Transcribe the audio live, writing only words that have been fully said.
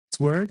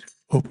word.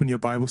 Open your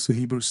Bibles to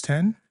Hebrews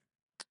 10.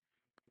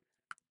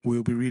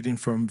 We'll be reading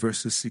from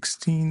verses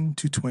 16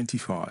 to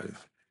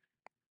 25.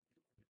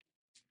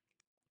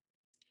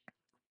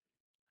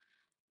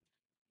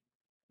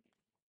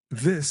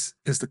 This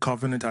is the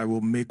covenant I will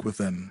make with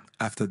them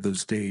after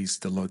those days,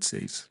 the Lord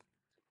says.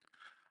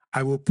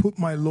 I will put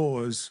my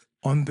laws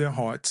on their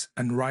hearts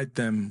and write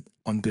them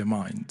on their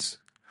minds.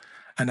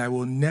 And I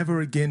will never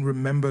again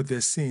remember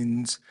their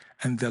sins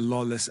and their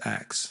lawless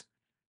acts.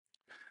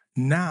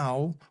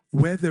 Now,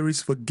 where there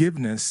is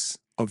forgiveness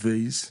of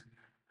these,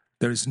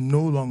 there is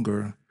no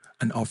longer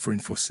an offering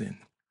for sin.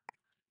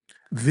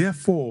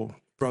 Therefore,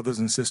 brothers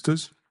and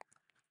sisters,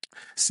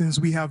 since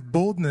we have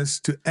boldness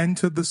to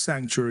enter the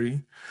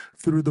sanctuary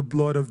through the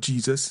blood of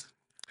Jesus,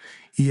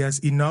 he has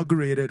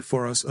inaugurated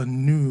for us a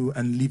new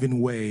and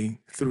living way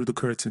through the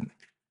curtain,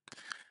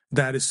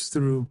 that is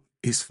through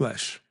his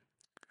flesh.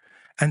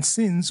 And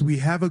since we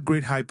have a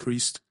great high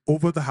priest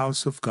over the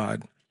house of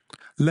God,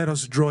 let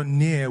us draw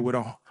near with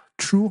a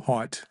true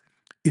heart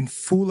in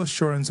full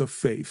assurance of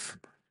faith,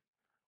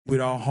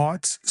 with our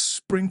hearts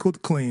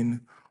sprinkled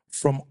clean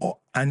from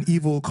an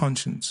evil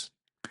conscience,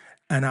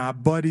 and our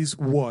bodies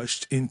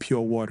washed in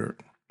pure water.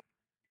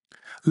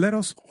 Let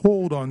us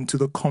hold on to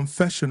the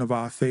confession of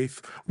our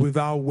faith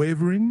without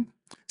wavering,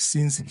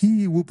 since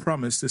he who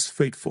promised is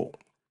faithful.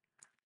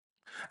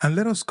 And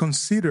let us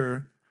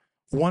consider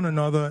one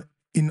another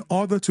in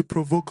order to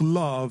provoke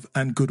love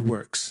and good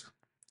works,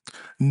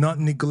 not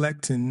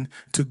neglecting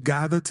to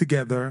gather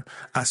together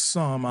as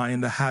some are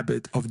in the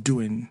habit of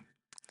doing,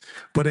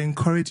 but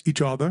encourage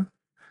each other,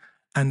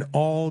 and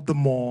all the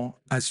more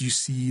as you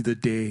see the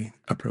day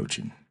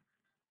approaching.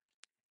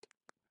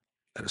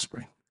 Let us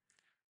pray.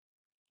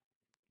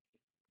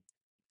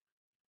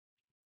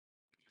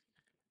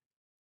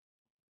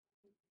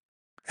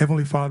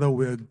 Heavenly Father,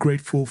 we're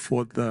grateful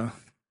for the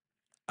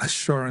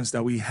assurance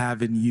that we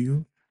have in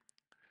you.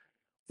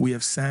 We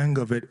have sang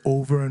of it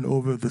over and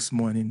over this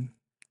morning.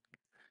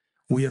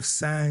 We have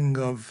sang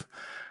of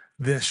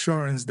the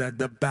assurance that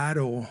the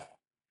battle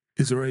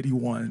is already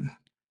won.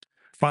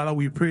 Father,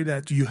 we pray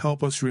that you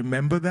help us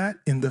remember that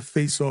in the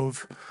face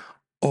of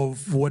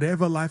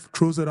whatever life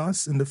throws at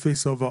us, in the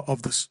face of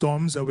the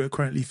storms that we're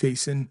currently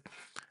facing.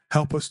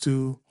 Help us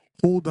to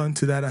hold on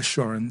to that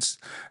assurance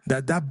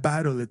that that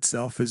battle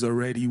itself is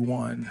already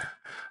won.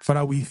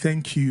 Father, we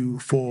thank you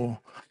for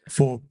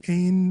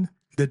paying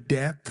the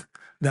debt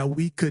that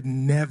we could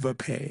never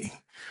pay,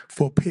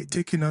 for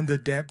taking on the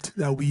debt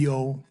that we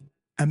owe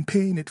and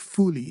paying it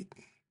fully.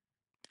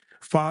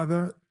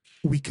 Father,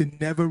 we can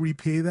never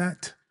repay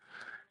that.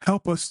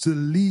 Help us to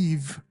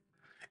live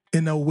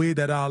in a way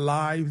that our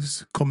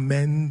lives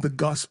commend the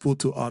gospel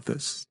to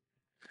others.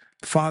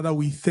 Father,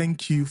 we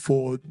thank you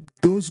for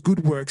those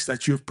good works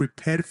that you have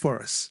prepared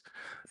for us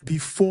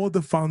before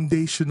the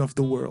foundation of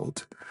the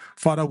world.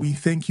 Father, we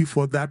thank you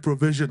for that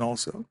provision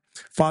also.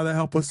 Father,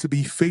 help us to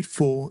be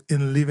faithful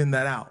in living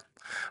that out.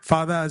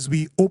 Father, as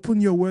we open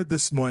your word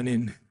this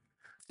morning,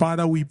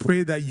 Father, we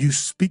pray that you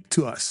speak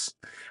to us.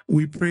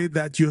 We pray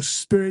that your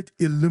spirit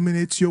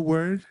illuminates your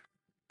word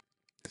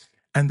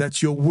and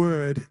that your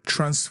word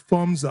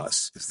transforms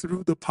us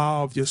through the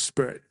power of your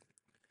spirit.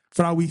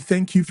 Father, we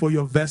thank you for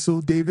your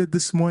vessel, David,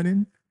 this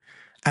morning,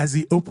 as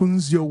he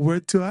opens your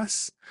word to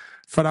us.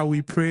 Father,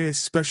 we pray a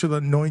special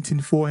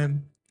anointing for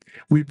him.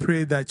 We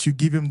pray that you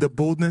give him the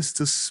boldness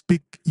to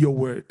speak your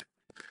word.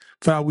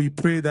 Father, we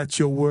pray that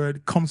your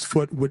word comes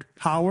forth with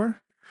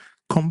power,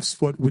 comes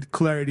forth with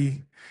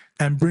clarity,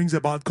 and brings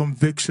about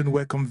conviction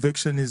where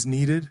conviction is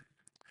needed.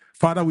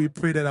 Father, we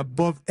pray that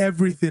above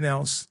everything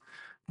else,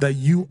 that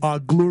you are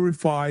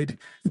glorified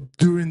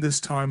during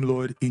this time,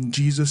 Lord. In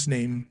Jesus'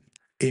 name,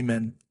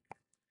 amen.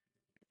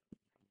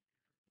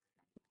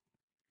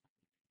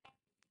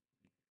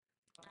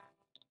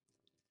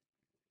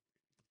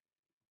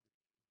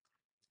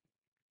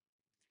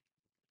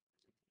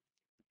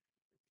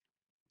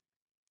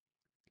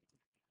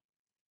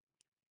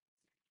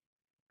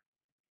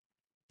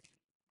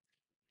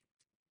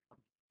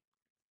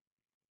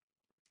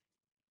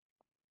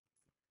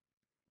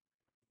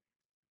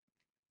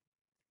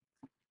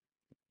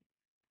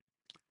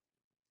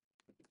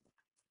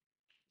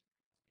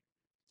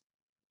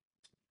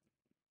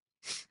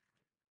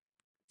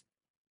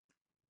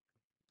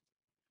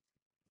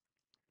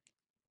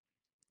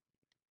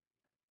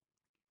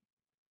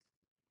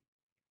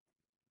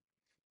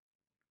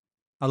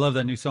 I love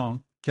that new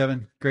song,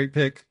 Kevin. Great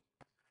pick.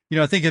 You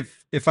know, I think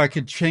if I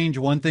could change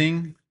one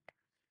thing,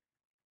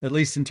 at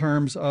least in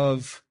terms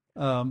of,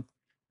 oh,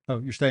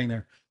 you're staying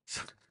there.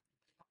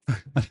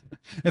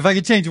 If I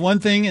could change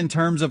one thing in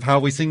terms of how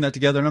we sing that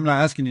together, and I'm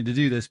not asking you to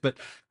do this, but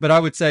I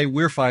would say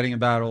we're fighting a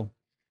battle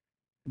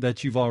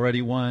that you've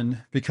already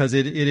won, because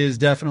it is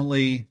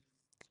definitely,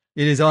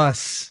 it is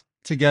us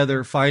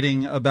together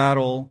fighting a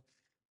battle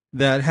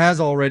that has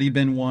already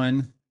been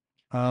won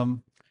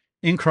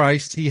in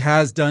Christ. He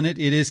has done it.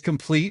 It is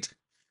complete.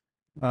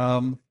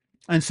 And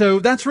so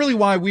that's really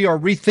why we are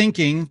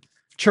rethinking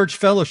church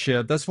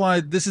fellowship. That's why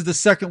this is the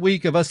second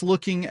week of us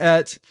looking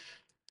at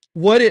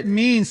what it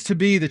means to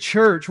be the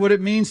church, what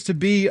it means to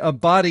be a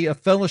body, a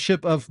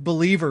fellowship of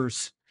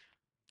believers.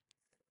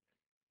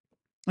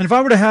 And if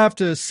I were to have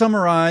to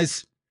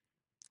summarize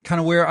kind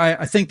of where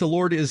I think the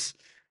Lord is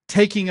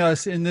taking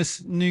us in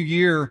this new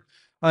year,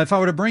 if I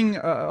were to bring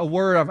a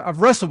word, I've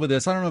wrestled with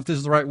this. I don't know if this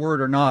is the right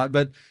word or not,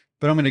 but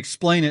I'm going to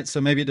explain it,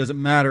 so maybe it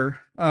doesn't matter.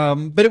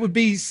 But it would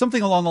be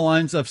something along the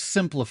lines of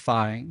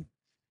simplifying.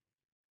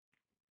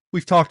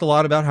 We've talked a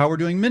lot about how we're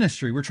doing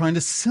ministry. We're trying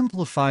to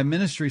simplify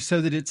ministry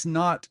so that it's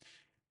not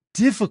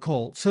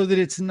difficult, so that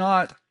it's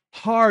not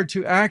hard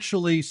to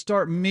actually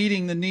start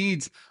meeting the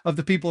needs of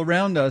the people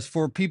around us,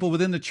 for people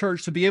within the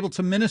church to be able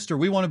to minister.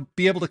 We want to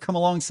be able to come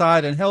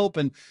alongside and help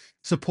and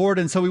support.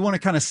 And so we want to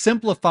kind of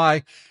simplify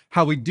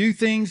how we do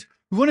things.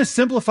 We want to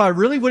simplify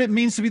really what it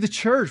means to be the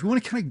church. We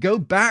want to kind of go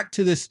back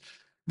to this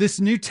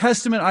New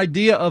Testament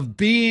idea of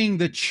being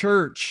the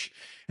church.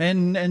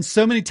 And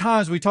so many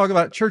times we talk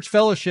about church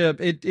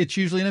fellowship, it's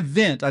usually an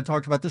event. I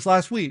talked about this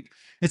last week.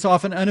 It's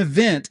often an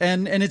event,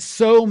 and it's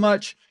so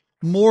much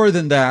more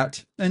than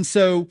that. And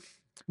so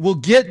we'll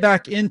get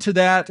back into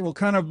that. We'll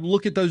kind of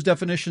look at those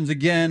definitions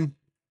again.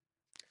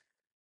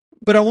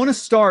 But I want to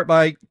start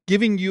by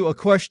giving you a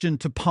question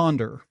to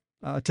ponder,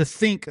 to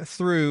think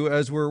through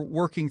as we're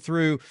working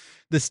through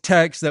this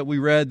text that we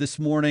read this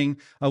morning.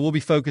 We'll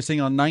be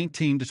focusing on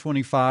 19 to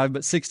 25,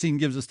 but 16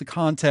 gives us the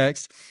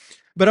context.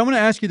 But I'm going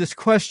to ask you this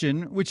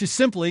question, which is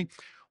simply,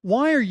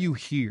 why are you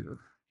here?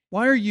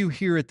 Why are you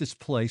here at this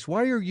place?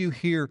 Why are you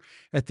here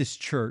at this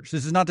church?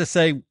 This is not to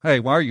say, hey,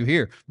 why are you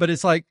here? But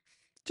it's like,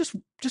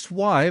 just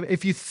why?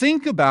 If you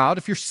think about,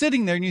 if you're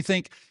sitting there and you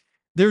think,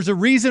 there's a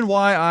reason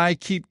why I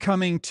keep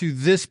coming to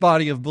this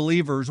body of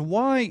believers,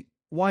 why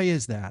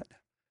is that?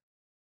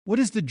 What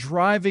is the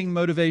driving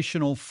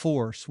motivational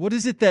force? What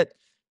is it that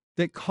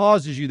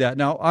causes you that?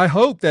 Now, I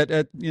hope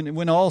that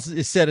when all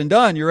is said and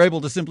done, you're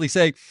able to simply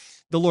say,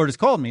 the Lord has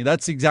called me.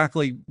 That's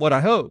exactly what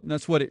I hope.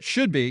 That's what it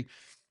should be.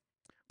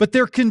 But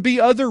there can be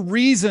other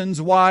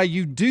reasons why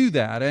you do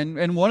that.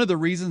 And one of the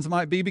reasons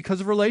might be because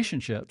of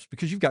relationships,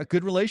 because you've got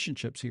good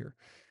relationships here.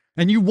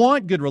 And you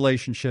want good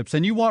relationships,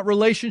 and you want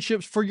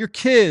relationships for your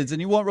kids, and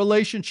you want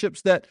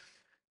relationships that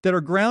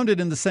are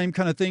grounded in the same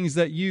kind of things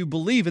that you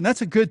believe. And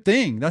that's a good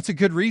thing. That's a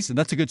good reason.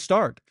 That's a good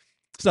start.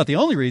 It's not the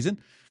only reason,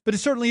 but it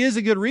certainly is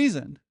a good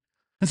reason.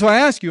 And so I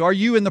ask you, are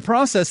you in the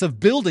process of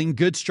building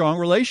good, strong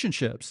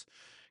relationships?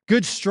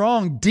 Good,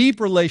 strong,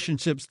 deep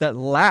relationships that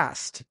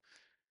last?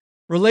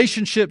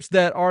 Relationships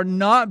that are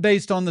not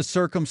based on the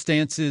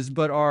circumstances,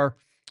 but are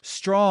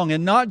strong,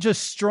 and not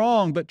just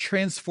strong, but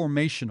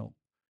transformational.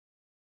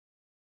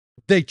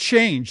 They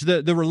change.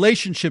 The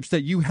relationships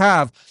that you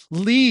have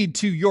lead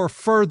to your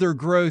further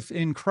growth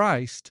in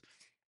Christ,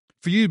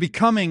 for you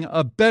becoming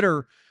a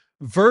better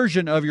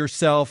version of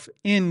yourself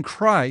in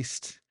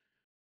Christ.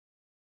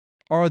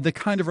 Are the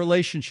kind of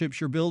relationships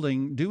you're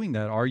building doing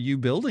that? Are you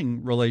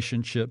building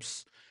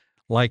relationships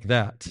like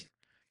that?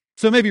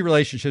 So maybe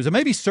relationships, and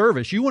maybe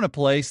service. You want a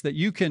place that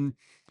you can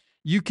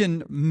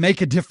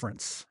make a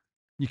difference.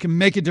 You can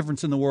make a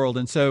difference in the world.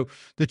 And so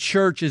the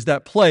church is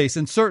that place.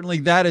 And certainly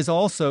that is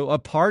also a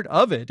part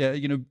of it,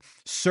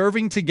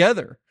 serving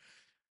together,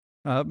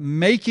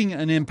 making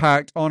an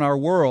impact on our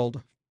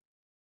world.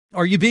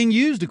 Are you being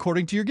used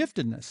according to your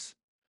giftedness?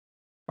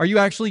 Are you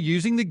actually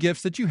using the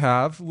gifts that you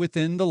have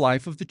within the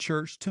life of the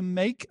church to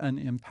make an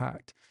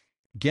impact?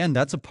 Again,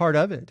 that's a part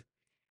of it.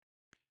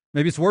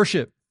 Maybe it's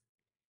worship.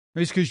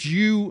 Maybe it's because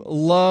you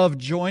love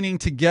joining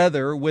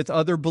together with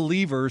other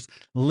believers,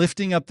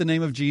 lifting up the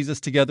name of Jesus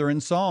together in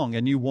song,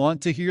 and you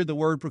want to hear the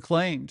word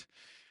proclaimed.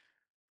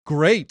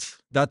 Great.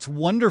 That's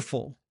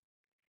wonderful.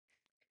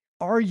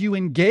 Are you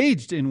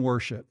engaged in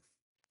worship?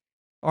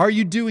 Are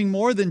you doing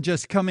more than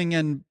just coming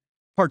and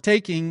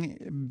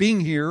partaking,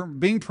 being here,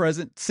 being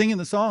present, singing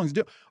the songs?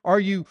 Are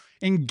you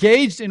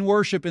engaged in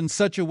worship in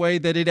such a way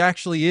that it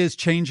actually is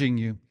changing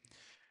you?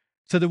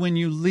 So that when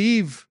you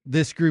leave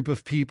this group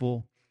of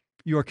people,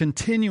 you are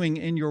continuing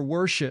in your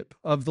worship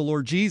of the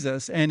Lord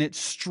Jesus, and it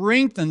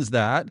strengthens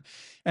that,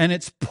 and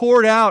it's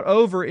poured out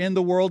over in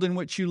the world in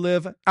which you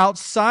live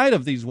outside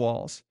of these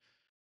walls.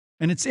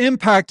 And it's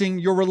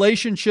impacting your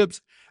relationships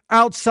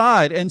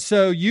outside. And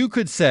so you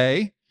could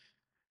say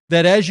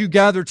that as you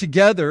gather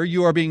together,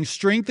 you are being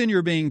strengthened,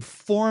 you're being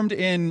formed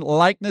in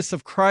likeness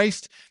of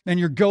Christ, and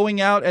you're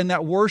going out, and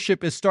that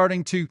worship is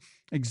starting to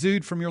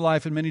exude from your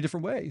life in many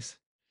different ways.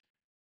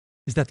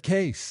 Is that the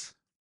case?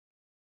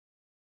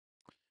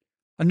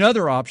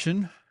 Another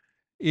option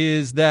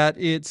is that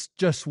it's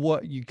just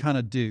what you kind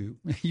of do.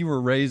 You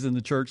were raised in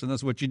the church, and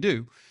that's what you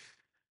do.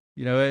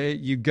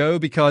 You go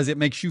because it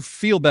makes you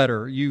feel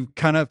better. You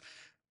kind of,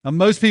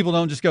 most people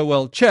don't just go,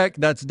 well, check,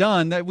 that's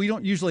done. That we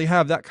don't usually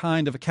have that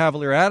kind of a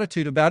cavalier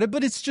attitude about it,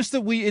 but it's just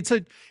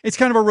that it's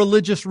kind of a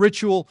religious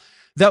ritual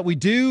that we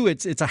do.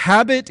 It's a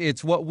habit.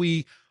 It's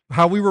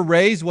how we were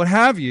raised, what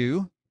have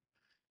you.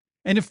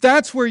 And if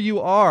that's where you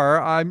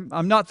are,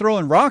 I'm not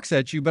throwing rocks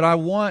at you, but I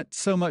want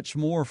so much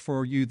more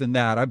for you than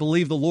that. I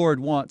believe the Lord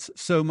wants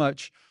so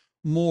much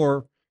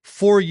more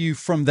for you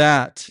from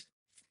that.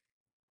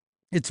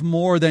 It's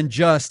more than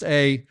just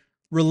a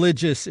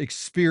religious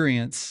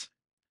experience.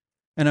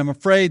 And I'm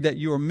afraid that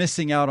you are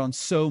missing out on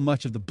so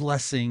much of the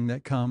blessing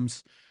that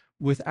comes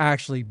with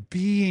actually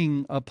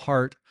being a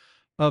part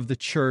of the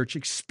church,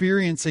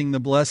 experiencing the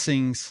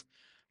blessings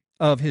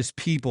of his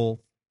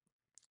people.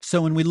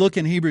 So when we look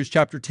in Hebrews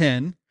chapter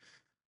 10,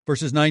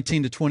 verses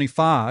 19 to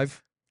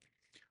 25,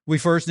 we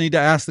first need to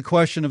ask the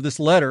question of this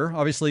letter,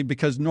 obviously,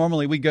 because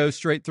normally we go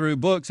straight through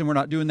books, and we're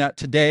not doing that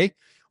today.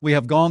 We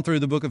have gone through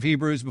the book of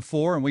Hebrews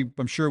before, and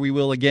I'm sure we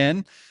will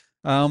again.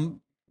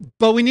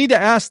 But we need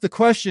to ask the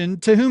question,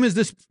 to whom is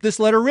this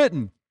letter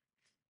written?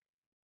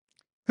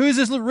 Who is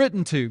this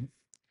written to?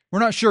 We're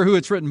not sure who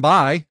it's written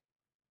by,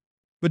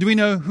 but do we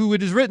know who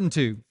it is written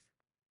to?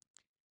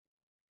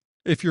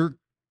 If you're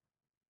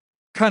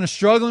kind of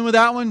struggling with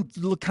that one,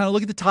 look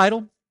at the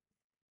title.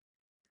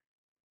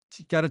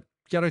 You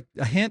got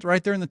a hint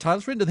right there in the title.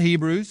 It's written to the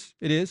Hebrews.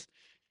 It is.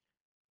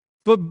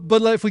 But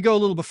if we go a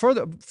little bit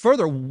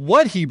further,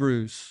 what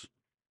Hebrews?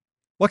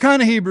 What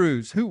kind of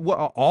Hebrews?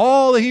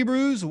 All the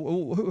Hebrews?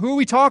 Who are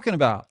we talking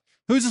about?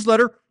 Who's this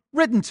letter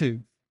written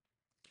to?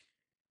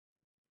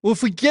 Well,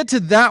 if we get to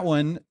that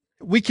one,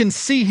 we can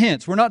see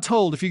hints. We're not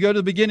told. If you go to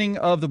the beginning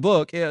of the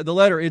book, the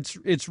letter,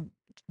 it's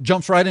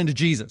jumps right into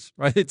Jesus,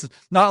 right? It's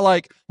not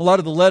like a lot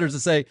of the letters that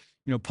say,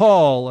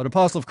 Paul, an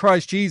apostle of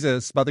Christ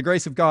Jesus, by the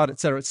grace of God, et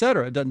cetera, et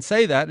cetera. It doesn't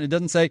say that, and it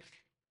doesn't say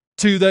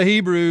to the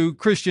Hebrew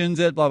Christians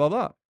at blah, blah,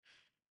 blah. It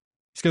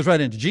just goes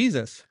right into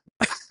Jesus.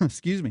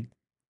 Excuse me.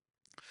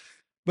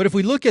 But if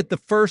we look at the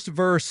first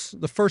verse,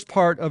 the first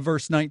part of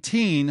verse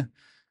 19,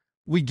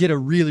 we get a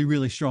really,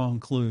 really strong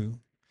clue.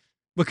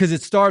 Because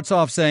it starts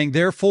off saying,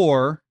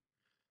 therefore,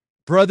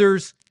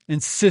 brothers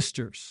and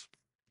sisters.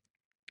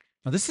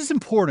 Now, this is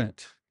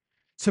important.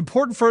 It's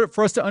important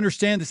for us to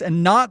understand this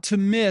and not to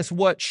miss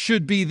what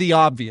should be the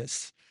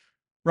obvious,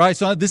 right?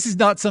 So this is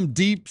not some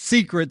deep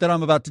secret that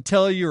I'm about to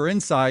tell you or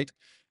insight,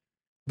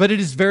 but it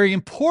is very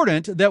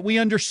important that we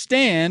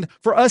understand,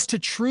 for us to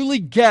truly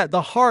get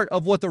the heart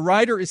of what the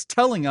writer is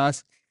telling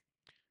us,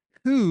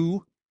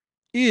 who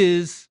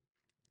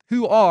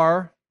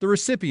are the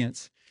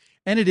recipients.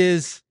 And it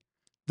is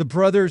the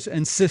brothers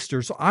and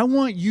sisters. So I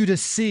want you to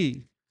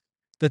see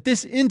that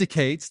this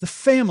indicates the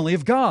family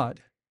of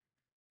God.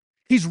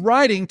 He's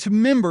writing to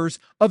members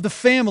of the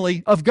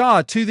family of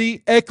God, to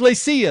the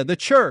ecclesia, the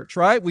church,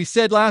 right? We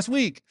said last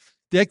week,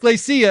 the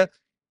ecclesia,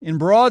 in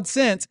broad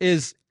sense,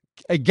 is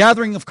a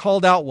gathering of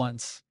called out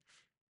ones,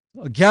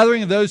 a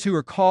gathering of those who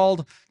are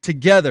called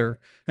together.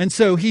 And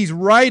so he's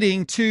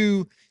writing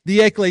to the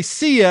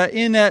ecclesia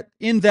in that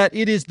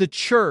it is the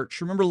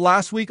church. Remember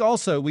last week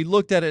also, we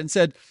looked at it and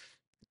said,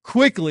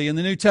 quickly in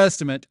the New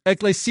Testament,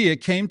 ecclesia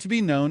came to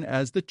be known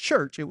as the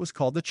church. It was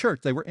called the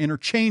church. They were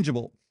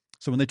interchangeable.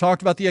 So when they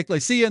talked about the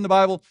ecclesia in the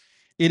Bible,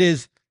 it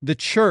is the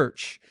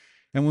church.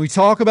 And when we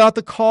talk about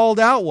the called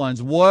out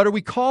ones, what are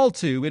we called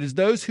to? It is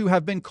those who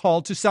have been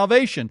called to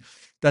salvation.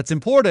 That's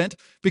important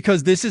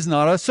because this is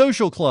not a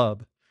social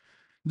club.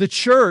 The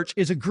church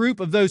is a group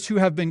of those who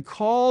have been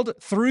called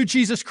through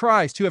Jesus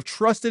Christ, who have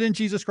trusted in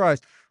Jesus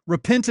Christ,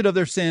 repented of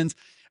their sins,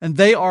 and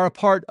they are a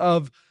part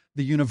of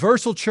the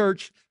universal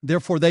church.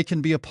 Therefore, they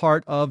can be a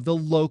part of the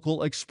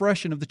local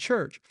expression of the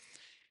church.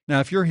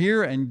 Now, if you're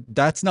here and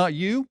that's not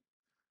you,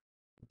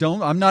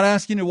 I'm not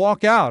asking you to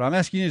walk out. I'm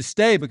asking you to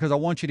stay because I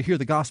want you to hear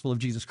the gospel of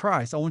Jesus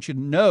Christ. I want you to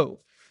know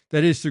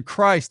that it is through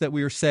Christ that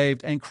we are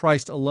saved and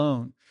Christ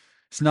alone.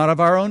 It's not of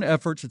our own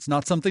efforts. It's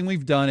not something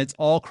we've done. It's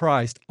all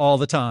Christ all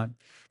the time,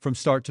 from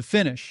start to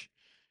finish.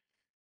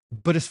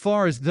 But as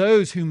far as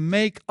those who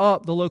make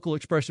up the local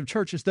expression of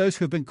church, it's those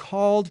who have been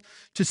called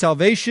to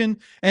salvation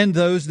and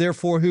those,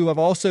 therefore, who have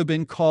also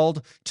been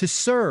called to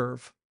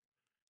serve,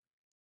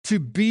 to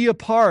be a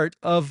part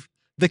of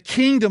the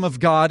kingdom of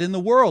God in the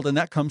world. And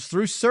that comes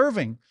through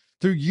serving,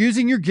 through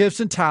using your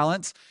gifts and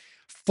talents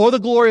for the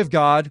glory of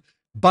God,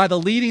 by the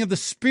leading of the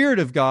Spirit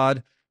of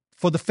God,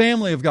 for the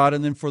family of God,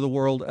 and then for the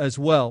world as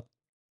well.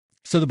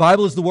 So the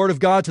Bible is the Word of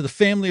God to the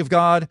family of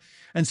God.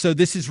 And so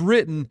this is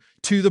written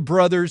to the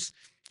brothers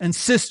and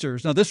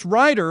sisters. Now, this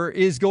writer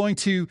is going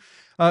to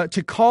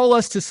call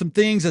us to some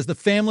things as the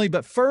family,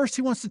 but first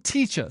he wants to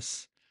teach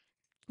us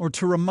or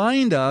to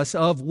remind us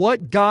of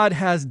what God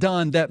has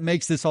done that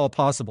makes this all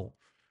possible.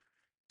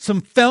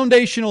 Some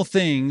foundational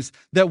things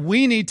that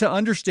we need to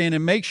understand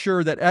and make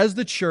sure that as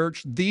the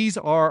church, these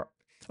are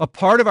a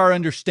part of our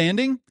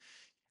understanding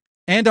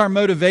and our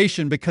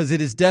motivation, because it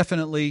is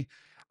definitely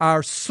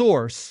our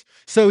source.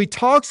 So he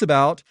talks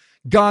about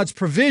God's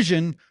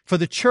provision for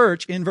the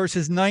church in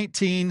verses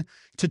 19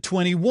 to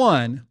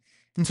 21.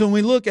 And so when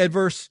we look at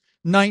verse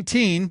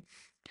 19,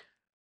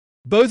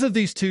 both of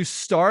these two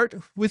start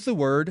with the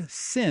word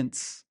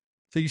since.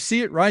 So you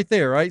see it right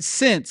there, right?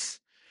 Since.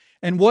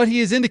 And what he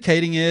is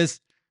indicating is,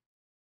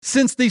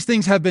 since these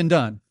things have been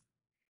done,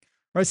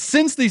 right?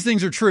 Since these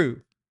things are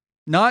true,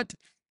 not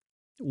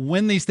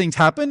when these things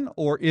happen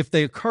or if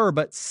they occur,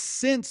 but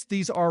since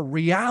these are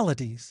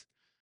realities,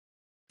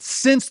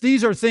 since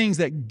these are things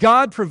that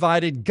God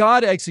provided,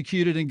 God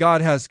executed, and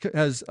God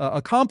has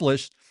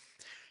accomplished,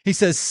 He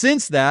says,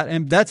 since that,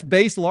 and that's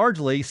based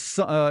largely,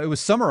 it was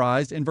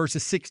summarized in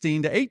verses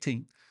 16 to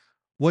 18,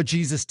 what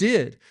Jesus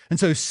did. And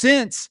so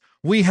since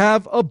we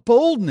have a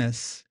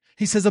boldness,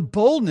 he says a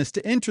boldness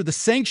to enter the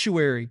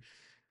sanctuary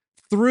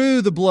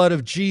through the blood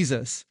of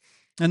Jesus.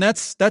 And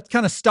that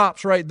kind of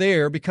stops right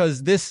there,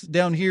 because this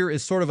down here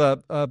is sort of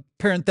a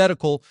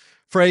parenthetical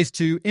phrase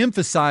to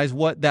emphasize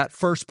what that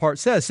first part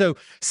says. So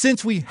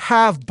since we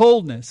have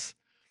boldness,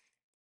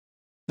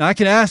 now I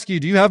can ask you,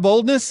 do you have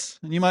boldness?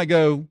 And you might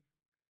go,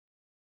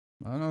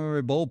 I'm not a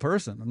very bold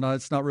person.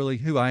 It's not really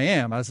who I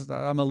am.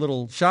 I'm a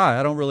little shy.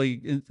 I don't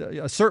really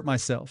assert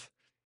myself.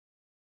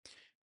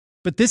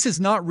 But this is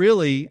not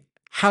really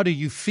how do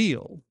you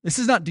feel. This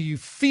is not do you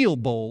feel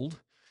bold.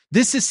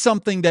 This is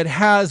something that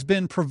has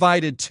been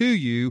provided to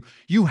you.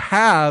 You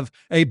have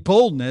a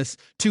boldness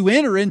to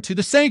enter into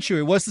the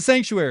sanctuary. What's the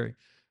sanctuary?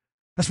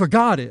 That's where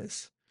God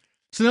is.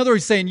 So in other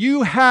words, he's saying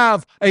you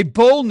have a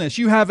boldness,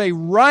 you have a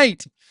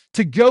right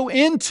to go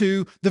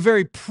into the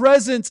very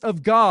presence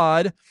of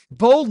God,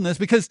 boldness,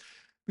 because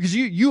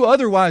you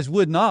otherwise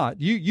would not.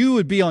 You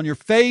would be on your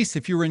face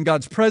if you were in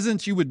God's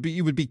presence. You would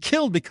be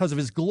killed because of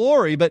his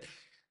glory. But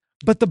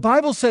the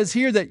Bible says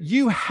here that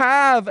you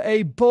have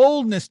a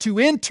boldness to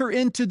enter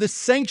into the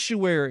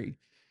sanctuary,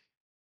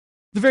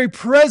 the very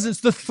presence,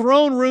 the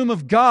throne room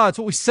of God. It's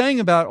what we sang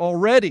about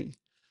already.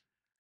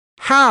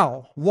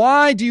 How?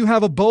 Why do you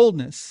have a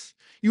boldness?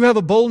 You have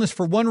a boldness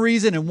for one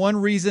reason and one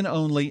reason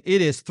only.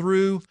 It is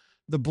through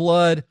the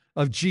blood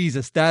of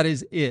Jesus. That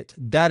is it.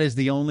 That is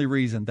the only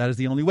reason. That is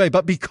the only way.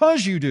 But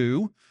because you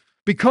do,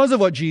 because of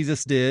what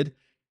Jesus did,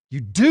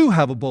 you do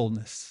have a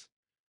boldness.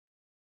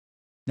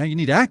 Now you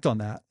need to act on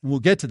that, and we'll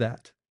get to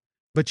that.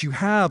 But you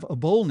have a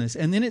boldness.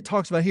 And then it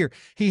talks about here,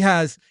 he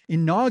has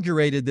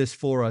inaugurated this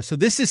for us. So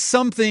this is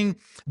something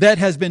that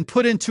has been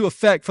put into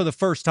effect for the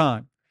first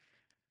time.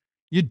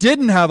 You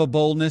didn't have a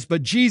boldness,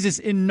 but Jesus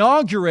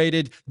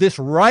inaugurated this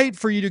right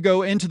for you to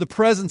go into the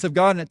presence of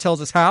God, and it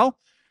tells us how.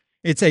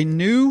 It's a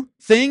new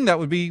thing.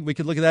 We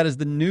could look at that as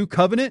the new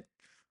covenant,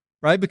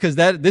 right? Because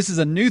this is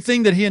a new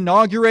thing that he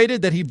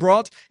inaugurated, that he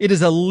brought. It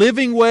is a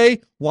living way.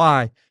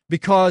 Why?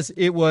 Because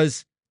it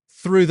was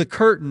through the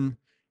curtain,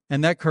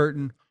 and that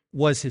curtain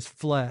was his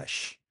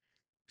flesh.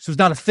 So it's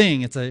not a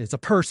thing. It's a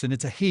person.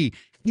 It's a he.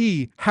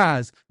 He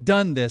has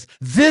done this.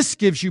 This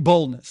gives you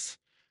boldness.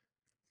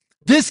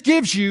 This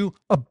gives you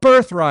a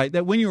birthright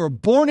that when you are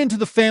born into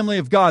the family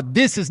of God,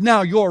 this is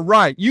now your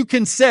right. You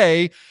can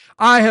say,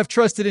 I have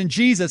trusted in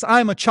Jesus. I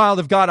am a child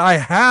of God. I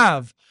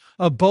have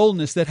a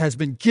boldness that has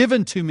been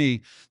given to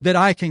me that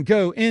I can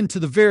go into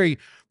the very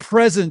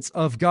presence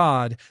of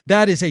God.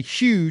 That is a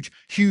huge,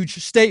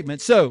 huge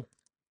statement. So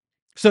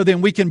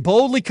then we can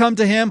boldly come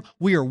to him.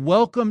 We are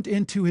welcomed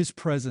into his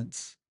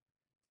presence.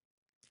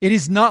 It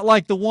is not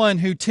like the one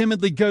who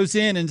timidly goes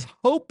in and is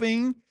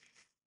hoping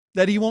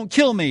that he won't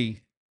kill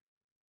me.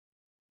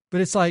 But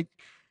it's like,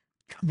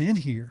 come in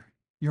here.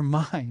 You're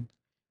mine.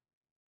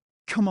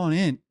 Come on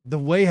in. The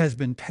way has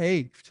been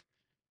paved.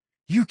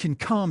 You can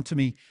come to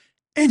me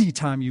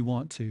anytime you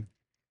want to,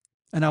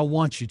 and I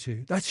want you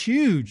to. That's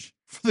huge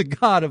for the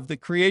God of the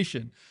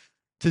creation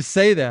to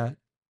say that.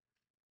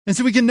 And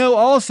so we can know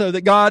also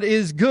that God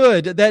is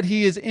good, that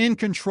he is in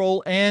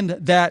control, and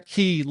that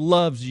he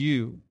loves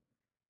you.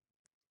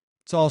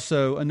 It's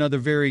also another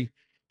very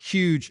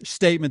huge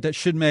statement that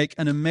should make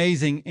an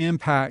amazing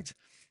impact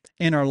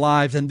in our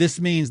lives. And this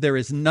means there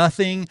is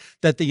nothing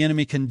that the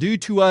enemy can do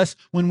to us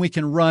when we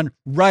can run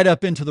right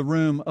up into the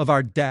room of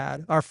our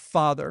dad, our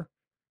father,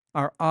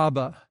 our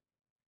Abba,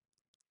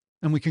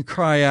 and we can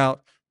cry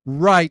out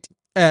right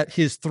at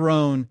his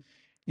throne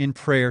in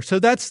prayer. So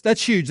that's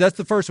huge. That's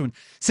the first one.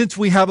 Since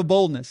we have a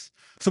boldness.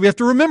 So we have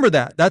to remember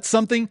that. That's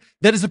something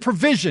that is a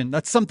provision.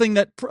 That's something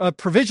that a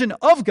provision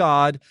of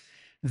God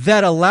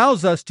that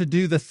allows us to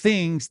do the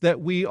things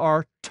that we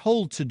are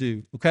told to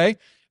do. Okay?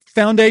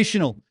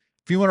 Foundational.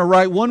 If you want to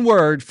write one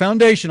word,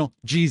 foundational,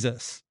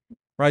 Jesus.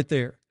 Right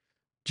there.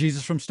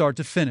 Jesus from start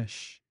to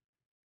finish.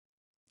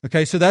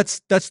 Okay, so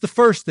that's the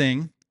first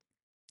thing.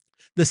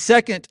 The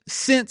second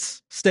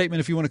since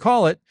statement, if you want to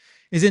call it,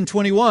 is in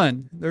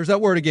 21. There's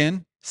that word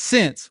again,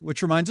 since,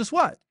 which reminds us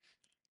what?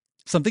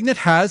 Something that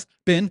has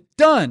been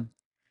done.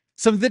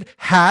 Something that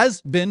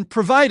has been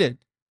provided.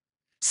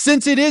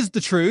 Since it is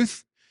the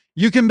truth,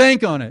 you can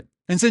bank on it.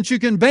 And since you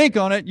can bank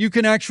on it, you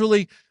can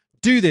actually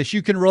do this.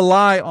 You can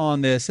rely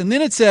on this. And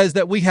then it says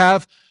that we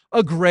have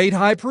a great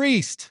high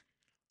priest.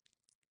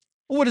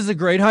 What is a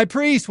great high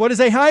priest? What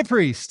is a high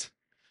priest?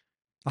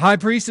 A high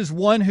priest is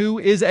one who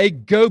is a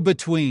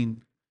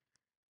go-between.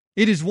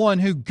 It is one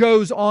who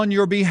goes on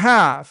your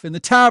behalf. In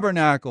the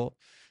tabernacle,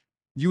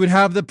 you would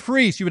have the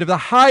priest, you would have the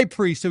high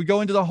priest who would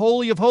go into the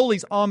Holy of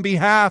Holies on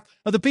behalf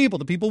of the people.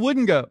 The people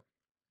wouldn't go.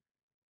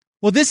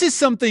 Well, this is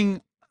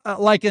something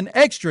like an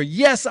extra.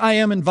 Yes, I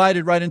am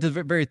invited right into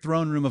the very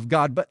throne room of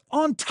God, but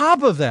on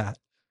top of that,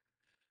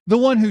 the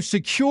one who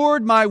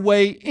secured my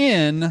way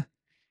in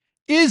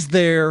is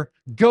there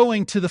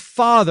going to the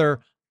Father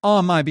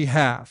on my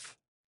behalf.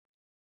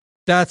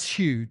 That's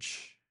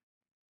huge.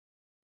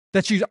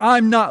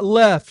 I'm not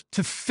left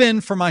to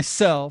fend for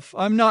myself.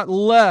 I'm not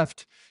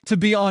left to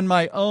be on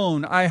my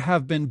own. I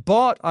have been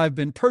bought. I've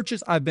been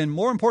purchased. I've been,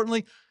 more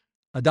importantly,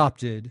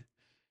 adopted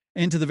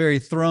into the very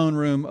throne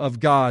room of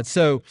God.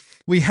 So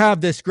we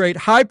have this great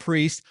high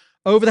priest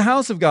over the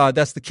house of God.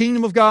 That's the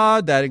kingdom of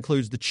God. That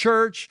includes the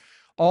church,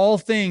 all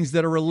things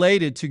that are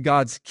related to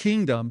God's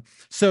kingdom.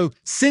 So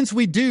since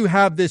we do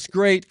have this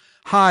great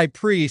high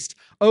priest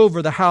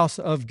over the house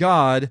of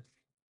God,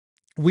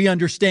 we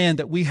understand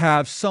that we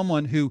have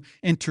someone who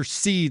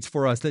intercedes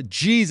for us, that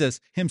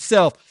Jesus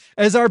himself,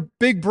 as our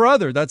big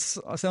brother, that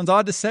sounds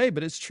odd to say,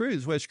 but it's true.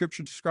 It's the way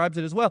Scripture describes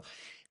it as well.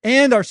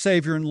 And our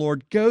Savior and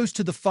Lord goes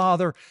to the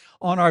Father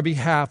on our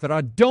behalf. And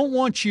I don't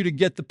want you to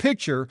get the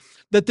picture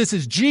that this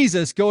is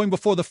Jesus going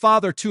before the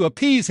Father to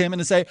appease him and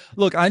to say,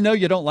 look, I know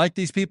you don't like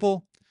these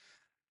people,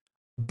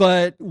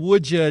 but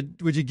would you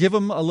give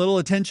them a little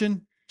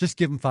attention? Just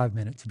give them 5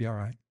 minutes to be all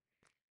right.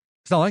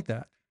 It's not like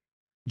that.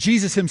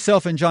 Jesus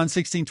himself in John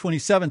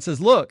 16:27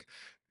 says, look,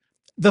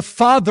 the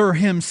Father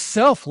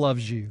himself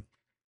loves you.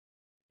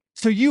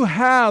 So you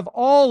have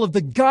all of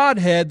the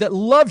Godhead that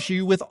loves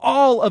you with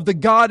all of the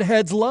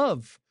Godhead's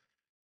love.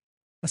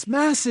 That's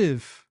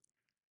massive.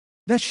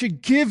 That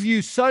should give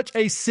you such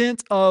a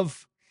sense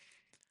of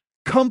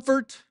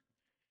comfort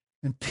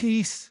and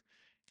peace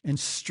and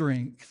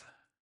strength.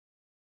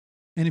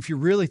 And if you're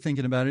really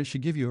thinking about it, it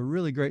should give you a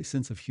really great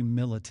sense of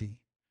humility.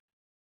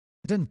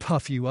 It doesn't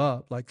puff you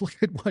up like, look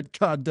at what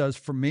God does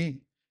for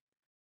me.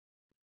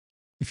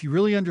 If you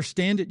really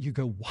understand it, you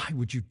go, why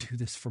would you do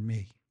this for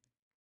me?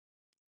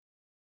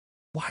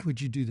 Why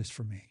would you do this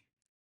for me?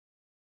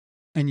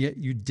 And yet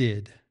you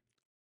did.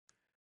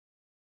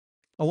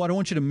 Oh, I don't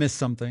want you to miss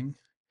something.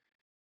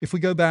 If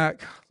we go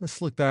back,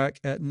 let's look back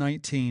at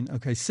 19.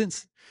 Okay,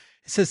 since,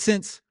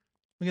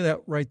 look at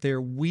that right there,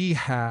 we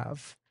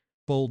have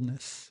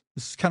boldness.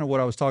 This is kind of what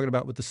I was talking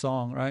about with the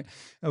song, right?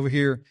 Over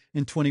here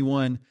in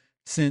 21,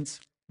 since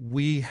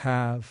we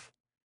have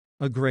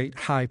a great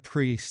high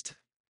priest.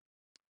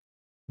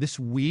 This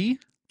we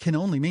can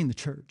only mean the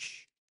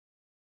church.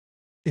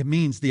 It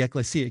means the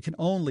ecclesia. It can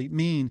only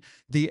mean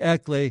the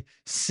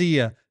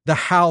ecclesia, the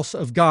house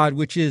of God,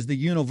 which is the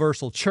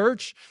universal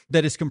church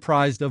that is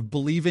comprised of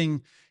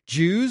believing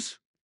Jews,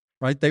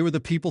 right? They were the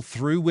people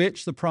through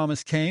which the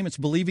promise came. It's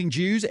believing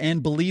Jews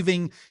and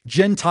believing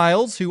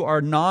Gentiles who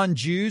are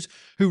non-Jews,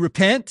 who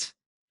repent,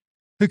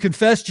 who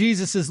confess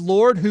Jesus as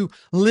Lord, who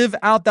live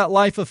out that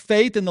life of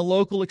faith in the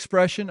local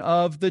expression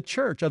of the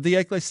church, of the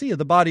ecclesia,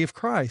 the body of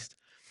Christ.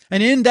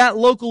 And in that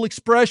local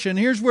expression,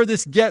 here's where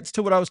this gets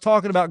to what I was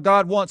talking about.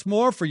 God wants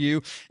more for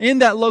you. In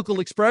that local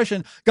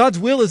expression, God's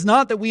will is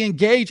not that we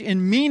engage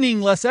in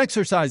meaningless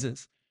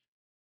exercises.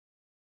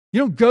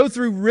 You don't go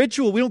through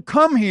ritual. We don't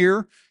come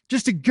here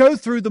just to go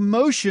through the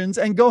motions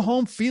and go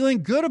home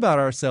feeling good about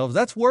ourselves.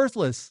 That's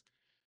worthless.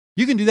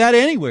 You can do that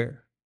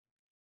anywhere.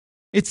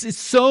 It's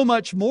so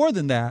much more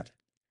than that.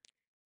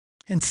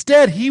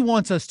 Instead, he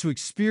wants us to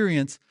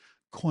experience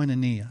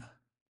koinonia.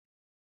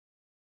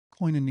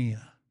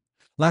 Koinonia.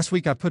 Last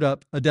week, I put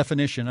up a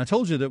definition. I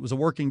told you that it was a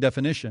working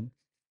definition.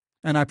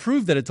 And I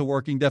proved that it's a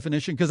working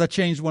definition because I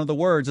changed one of the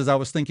words as I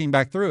was thinking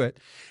back through it.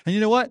 And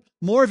you know what?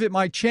 More of it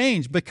might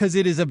change because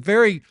it is a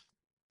very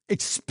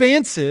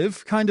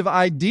expansive kind of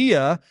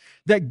idea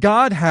that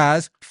God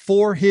has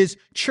for his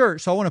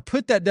church. So I want to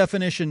put that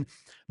definition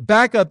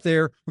back up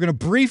there. We're going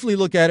to briefly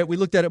look at it. We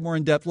looked at it more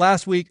in depth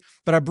last week,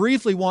 but I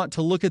briefly want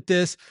to look at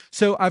this.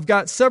 So I've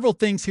got several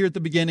things here at the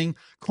beginning.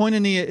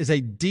 Koinonia is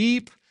a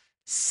deep,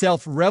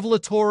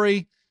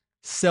 self-revelatory,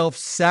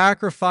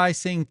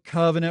 self-sacrificing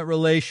covenant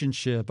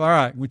relationship. All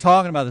right, we're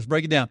talking about this.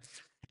 Break it down.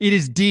 It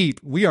is deep.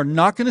 We are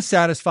not going to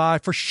satisfy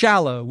for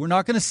shallow. We're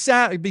not going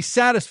to be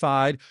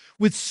satisfied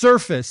with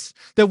surface.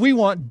 That we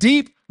want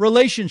deep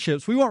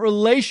relationships. We want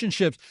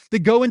relationships that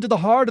go into the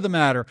heart of the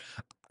matter.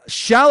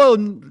 Shallow,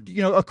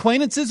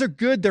 acquaintances are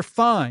good. They're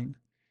fine,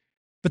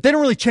 but they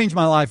don't really change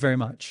my life very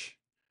much.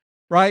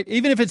 Right?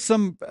 Even if it's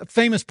some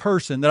famous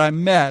person that I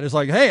met, it's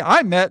like, hey,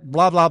 I met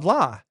blah, blah,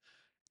 blah.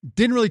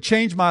 Didn't really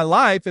change my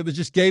life. It was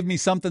just gave me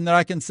something that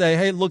I can say,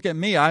 hey, look at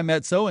me. I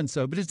met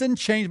so-and-so, but it didn't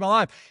change my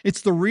life.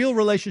 It's the real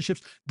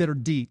relationships that are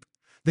deep,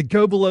 that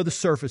go below the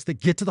surface, that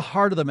get to the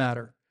heart of the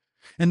matter.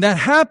 And that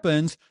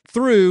happens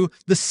through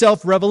the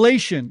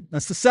self-revelation.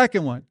 That's the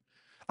second one.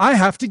 I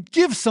have to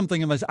give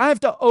something of myself. I have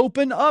to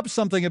open up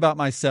something about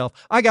myself.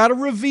 I got to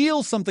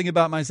reveal something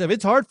about myself.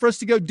 It's hard for us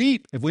to go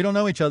deep if we don't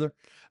know each other.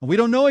 And we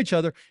don't know each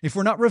other if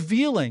we're not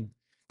revealing.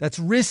 That's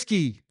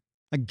risky.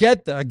 I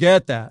get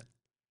that.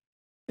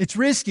 It's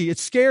risky.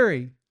 It's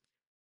scary.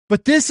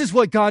 But this is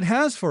what God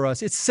has for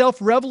us. It's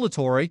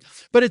self-revelatory,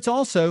 but it's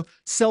also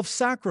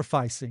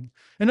self-sacrificing.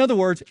 In other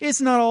words,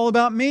 it's not all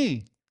about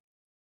me.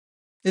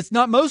 It's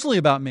not mostly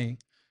about me.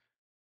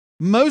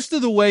 Most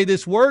of the way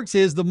this works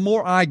is the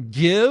more I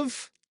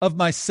give of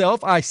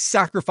myself, I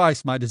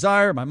sacrifice my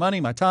desire, my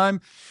money, my time,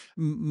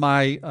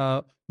 my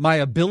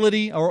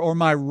ability or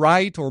my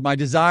right or my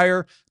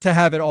desire to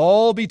have it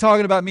all be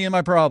talking about me and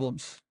my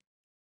problems.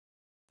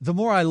 The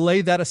more I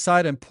lay that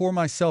aside and pour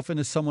myself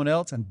into someone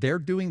else and they're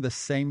doing the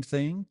same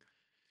thing,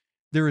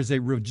 there is a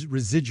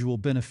residual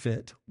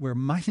benefit where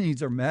my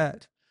needs are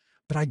met,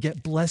 but I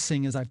get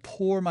blessing as I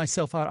pour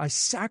myself out. I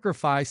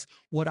sacrifice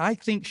what I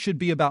think should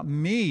be about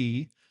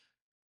me,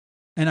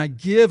 and I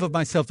give of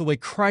myself the way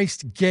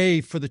Christ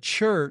gave for the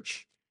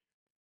church.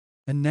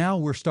 And now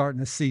we're starting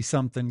to see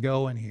something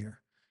going here.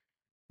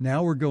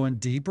 Now we're going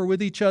deeper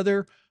with each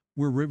other.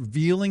 We're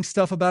revealing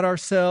stuff about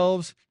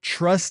ourselves,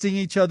 trusting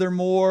each other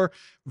more,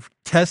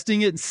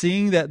 testing it and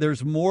seeing that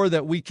there's more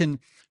that we can,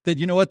 that,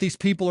 you know what, these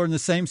people are in the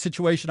same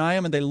situation I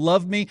am and they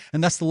love me,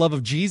 and that's the love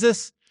of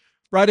Jesus,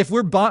 right? If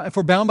we're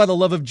bound by the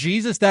love of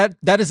Jesus, that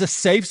is a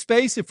safe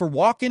space if we're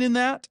walking in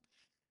that.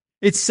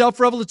 It's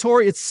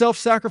self-revelatory, it's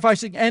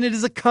self-sacrificing, and it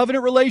is a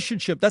covenant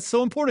relationship. That's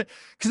so important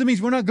because it means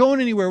we're not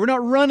going anywhere. We're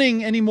not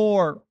running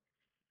anymore.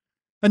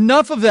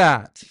 Enough of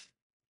that.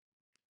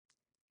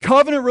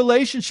 Covenant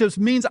relationships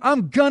means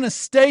I'm going to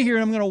stay here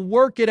and I'm going to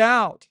work it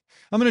out.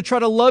 I'm going to try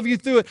to love you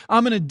through it.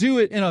 I'm going to do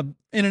it in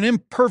an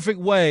imperfect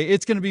way.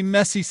 It's going to be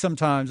messy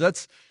sometimes.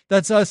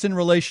 That's us in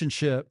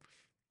relationship.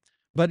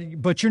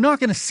 But you're not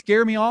going to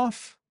scare me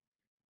off,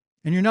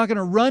 and you're not going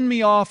to run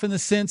me off in the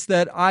sense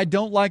that I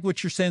don't like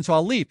what you're saying, so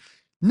I'll leave.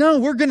 No,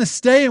 we're going to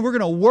stay and we're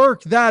going to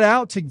work that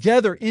out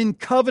together in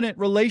covenant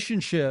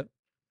relationship.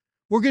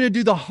 We're going to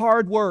do the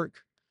hard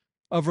work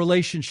of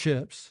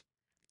relationships.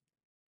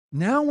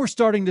 Now we're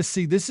starting to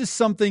see this is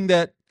something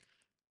that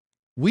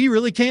we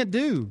really can't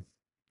do.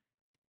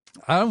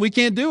 We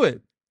can't do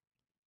it.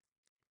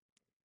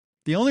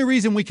 The only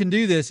reason we can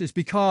do this is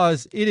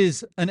because it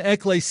is an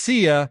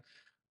ecclesia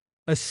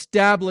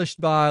established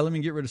by, let me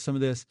get rid of some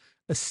of this,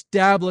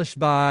 established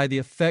by the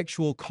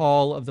effectual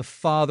call of the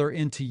Father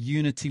into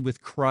unity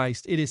with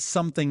Christ. It is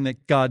something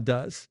that God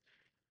does.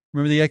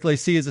 Remember, the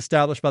ecclesia is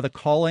established by the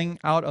calling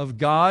out of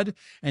God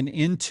and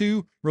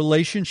into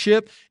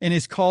relationship, and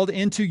is called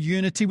into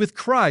unity with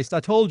Christ. I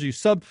told you,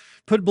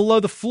 put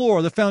below the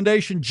floor, the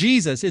foundation,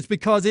 Jesus. It's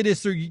because it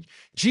is through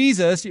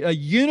Jesus, a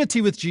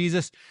unity with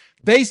Jesus,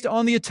 based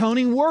on the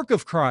atoning work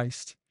of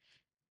Christ.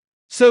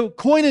 So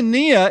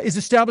koinonia is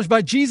established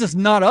by Jesus,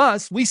 not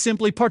us. We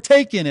simply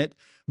partake in it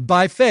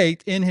by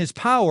faith in his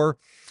power,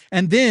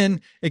 and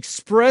then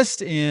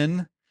expressed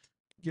in,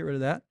 get rid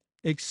of that,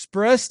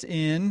 expressed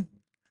in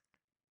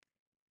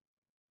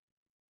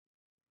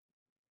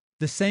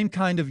the same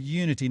kind of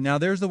unity. Now,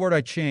 there's the word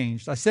I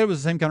changed. I said it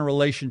was the same kind of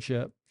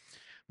relationship,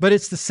 but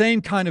it's the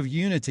same kind of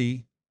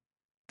unity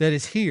that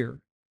is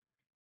here.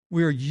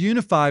 We are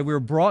unified. We are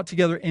brought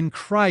together in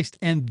Christ,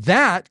 and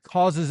that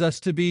causes us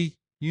to be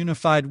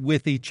unified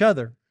with each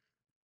other,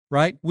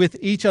 right? With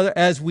each other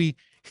as we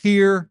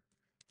hear,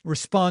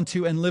 respond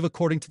to, and live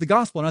according to the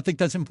gospel. And I think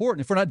that's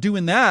important. If we're not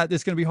doing that,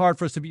 it's going to be hard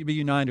for us to be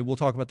united. We'll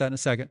talk about that in a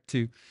second,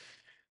 too.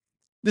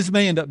 This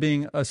may end up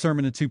being a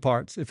sermon in two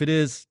parts. If it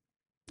is,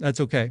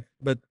 that's okay.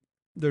 But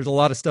there's a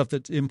lot of stuff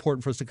that's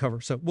important for us to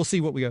cover. So we'll see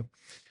what we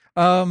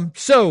go.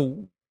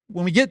 So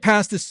when we get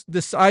past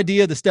this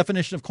idea, this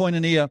definition of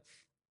koinonia,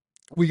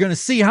 we're going to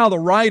see how the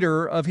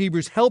writer of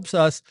Hebrews helps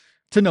us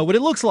to know what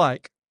it looks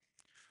like,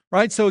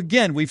 right? So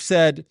again, we've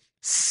said,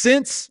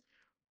 since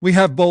we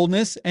have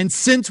boldness and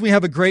since we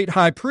have a great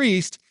high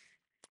priest,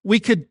 we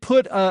could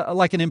put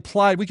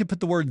we could put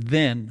the word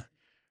then,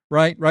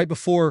 right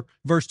before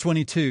verse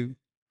 22.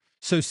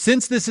 So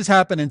since this has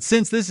happened and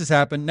since this has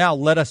happened, now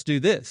let us do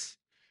this.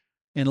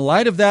 In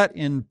light of that,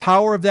 in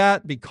power of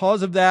that,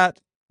 because of that,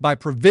 by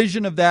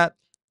provision of that,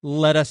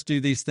 let us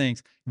do these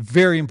things.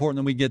 Very important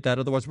that we get that.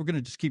 Otherwise, we're going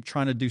to just keep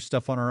trying to do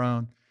stuff on our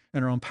own,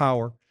 in our own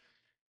power.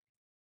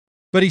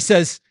 But he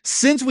says,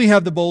 since we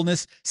have the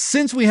boldness,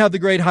 since we have the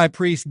great high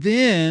priest,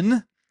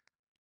 then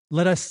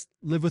let us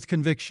live with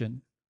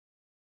conviction.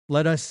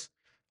 Let us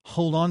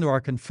hold on to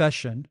our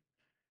confession,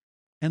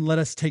 and let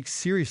us take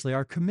seriously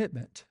our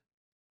commitment.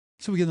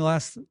 So we get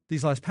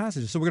these last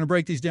passages. So we're going to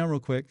break these down real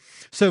quick.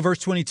 So verse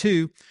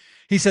 22,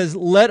 he says,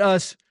 let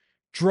us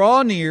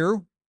draw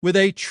near with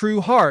a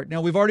true heart. Now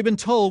we've already been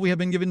told we have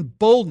been given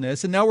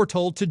boldness, and now we're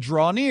told to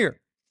draw near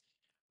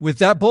with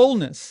that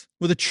boldness,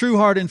 with a true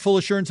heart and full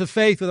assurance of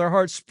faith, with our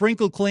hearts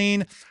sprinkled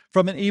clean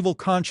from an evil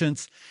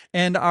conscience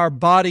and our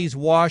bodies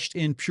washed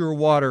in pure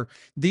water.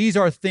 These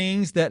are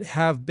things that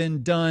have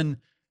been done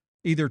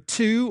either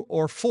to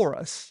or for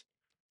us,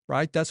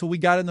 right? That's what we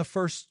got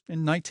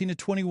in 19 to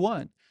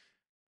 21.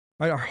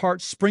 Right? Our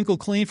hearts sprinkled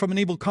clean from an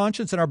evil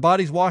conscience and our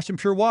bodies washed in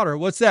pure water.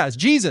 What's that? It's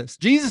Jesus.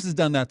 Jesus has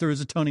done that through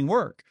his atoning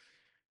work.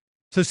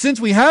 So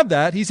since we have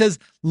that, he says,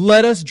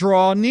 let us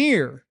draw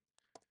near.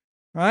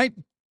 Right?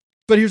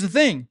 But here's the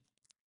thing.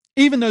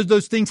 Even though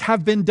those things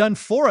have been done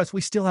for us,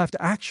 we still have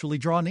to actually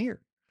draw near.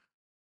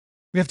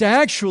 We have to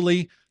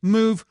actually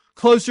move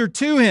closer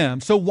to him.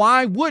 So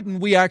why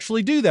wouldn't we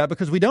actually do that?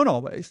 Because we don't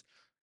always.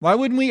 Why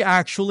wouldn't we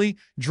actually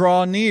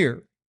draw near?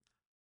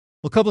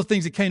 Well, a couple of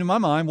things that came to my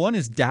mind. One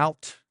is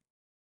doubt.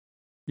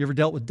 You ever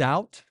dealt with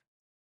doubt?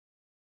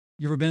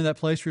 You ever been in that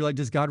place where you're like,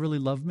 does God really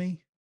love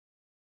me?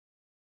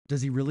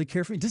 Does he really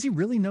care for me? Does he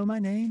really know my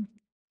name?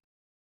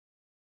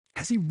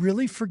 Has he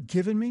really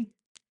forgiven me?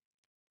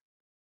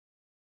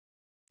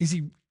 Is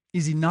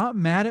he not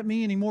mad at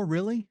me anymore,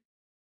 really?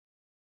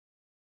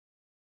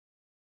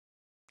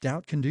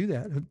 doubt can do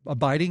that.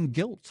 Abiding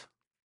guilt.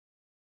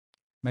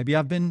 Maybe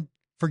I've been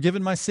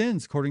forgiven my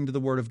sins according to the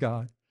Word of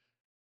God.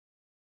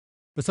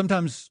 But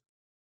sometimes,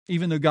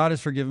 even though God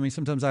has forgiven me,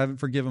 sometimes I haven't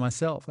forgiven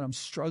myself, and I'm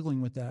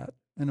struggling with that,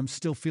 and I'm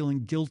still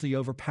feeling guilty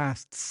over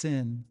past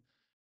sin.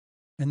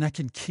 And that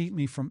can keep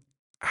me from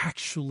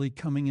actually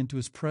coming into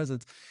His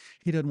presence.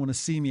 He doesn't want to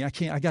see me. I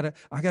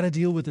gotta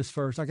deal with this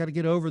first. I gotta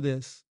get over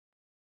this.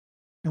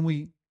 And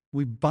we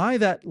buy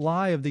that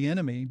lie of the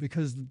enemy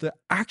because the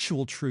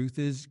actual truth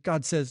is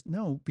God says,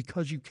 no,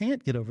 because you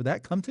can't get over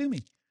that, come to me.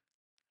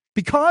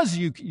 Because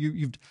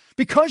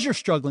because you're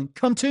struggling,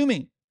 come to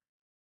me.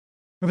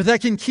 But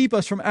that can keep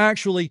us from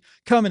actually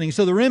coming.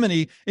 So the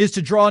remedy is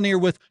to draw near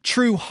with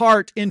true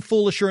heart in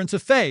full assurance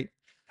of faith.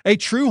 A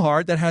true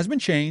heart that has been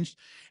changed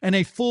and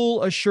a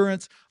full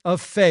assurance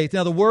of faith.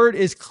 Now the word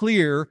is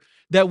clear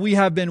that we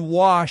have been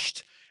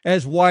washed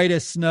as white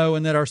as snow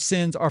and that our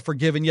sins are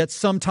forgiven. Yet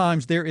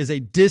sometimes there is a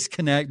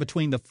disconnect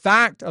between the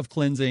fact of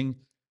cleansing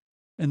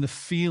and the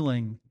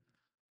feeling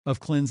of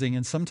cleansing.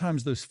 And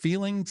sometimes those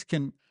feelings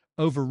can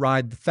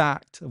override the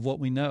fact of what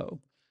we know.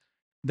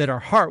 That our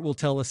heart will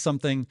tell us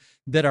something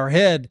that our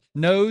head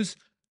knows,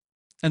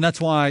 and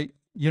that's why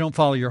you don't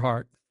follow your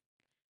heart.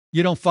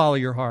 You don't follow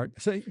your heart.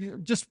 So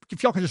just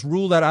if y'all can just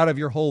rule that out of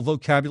your whole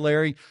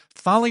vocabulary,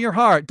 follow your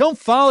heart. Don't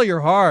follow your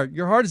heart.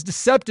 Your heart is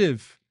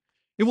deceptive.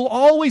 It will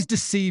always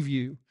deceive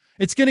you.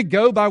 It's going to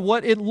go by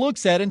what it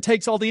looks at and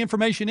takes all the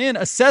information in,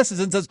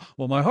 assesses and says,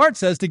 well, my heart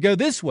says to go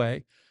this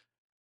way.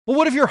 Well,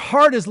 what if your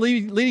heart is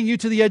leading you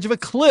to the edge of a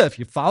cliff?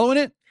 You following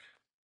it?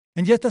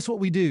 And yet that's what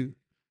we do.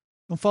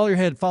 Don't follow your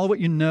head. Follow what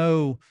you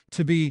know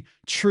to be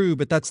true.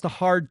 But that's the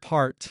hard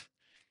part.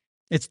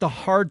 It's the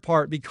hard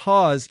part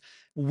because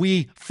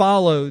we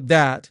follow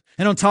that.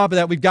 And on top of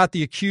that, we've got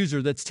the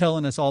accuser that's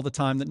telling us all the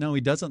time that, no,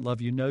 he doesn't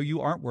love you. No, you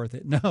aren't worth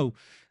it. No,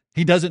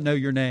 he doesn't know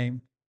your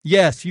name.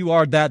 Yes, you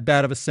are that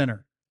bad of a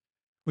sinner,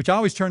 which I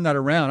always turn that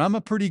around. I'm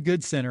a pretty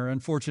good sinner,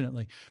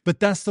 unfortunately. But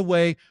that's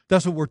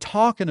what we're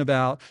talking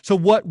about. So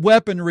what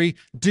weaponry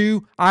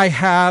do I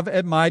have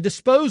at my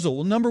disposal?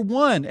 Well, number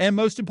one, and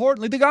most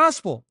importantly, the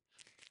gospel.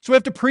 So we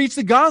have to preach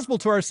the gospel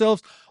to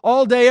ourselves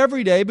all day,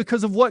 every day,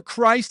 because of what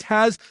Christ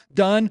has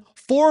done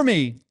for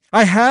me.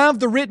 I have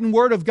the written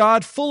word of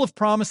God full of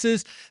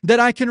promises that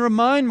I can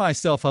remind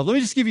myself of. Let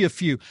me just give you a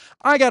few.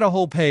 I got a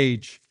whole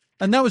page,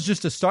 and that was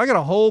just a start. I got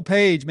a whole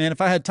page, man.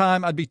 If I had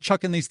time, I'd be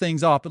chucking these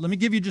things off, but let me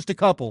give you just a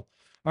couple.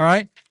 All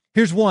right?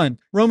 Here's one.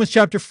 Romans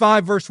chapter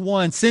 5, verse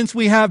 1. Since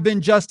we have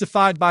been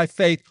justified by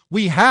faith,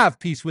 we have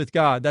peace with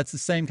God. That's the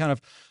same kind of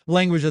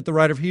language that the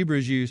writer of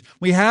Hebrews used.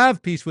 We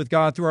have peace with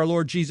God through our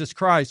Lord Jesus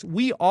Christ.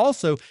 We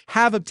also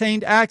have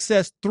obtained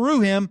access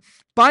through Him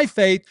by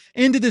faith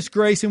into this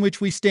grace in which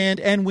we stand,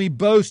 and we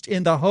boast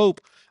in the hope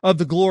of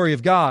the glory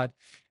of God.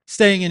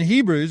 Staying in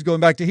Hebrews,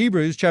 going back to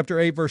Hebrews chapter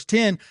 8, verse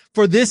 10,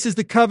 for this is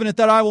the covenant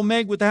that I will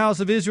make with the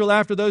house of Israel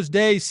after those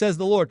days, says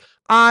the Lord.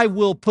 I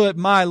will put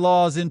my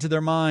laws into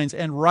their minds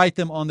and write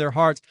them on their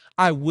hearts.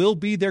 I will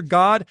be their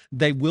God.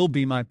 They will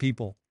be my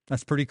people.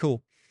 That's pretty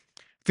cool.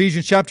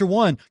 Ephesians chapter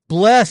 1,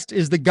 blessed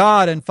is the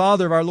God and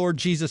Father of our Lord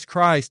Jesus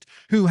Christ,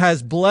 who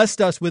has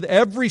blessed us with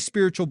every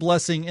spiritual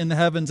blessing in the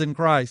heavens in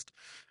Christ.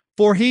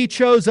 For He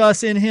chose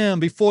us in Him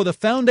before the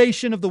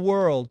foundation of the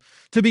world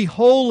to be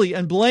holy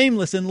and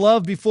blameless in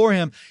love before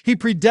Him. He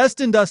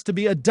predestined us to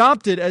be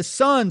adopted as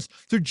sons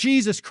through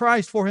Jesus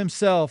Christ for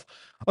Himself,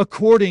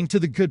 according to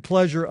the good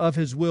pleasure of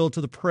His will,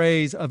 to the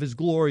praise of His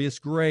glorious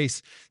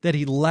grace that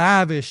He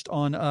lavished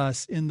on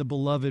us in the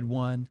Beloved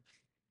One.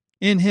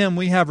 In Him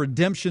we have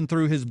redemption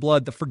through His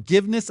blood, the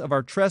forgiveness of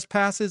our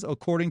trespasses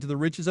according to the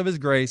riches of His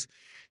grace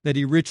that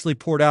He richly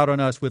poured out on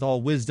us with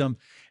all wisdom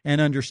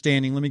and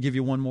understanding. Let me give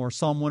you one more.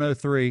 Psalm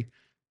 103,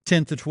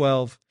 10 to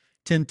 12.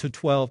 10 to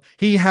 12.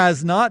 He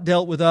has not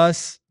dealt with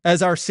us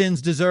as our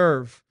sins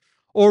deserve,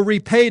 or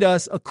repaid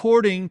us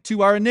according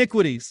to our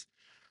iniquities.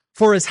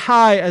 For as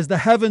high as the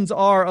heavens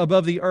are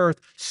above the earth,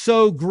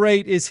 so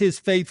great is His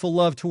faithful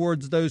love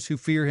towards those who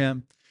fear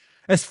Him.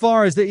 As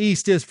far as the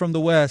east is from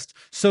the west,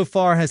 so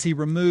far has He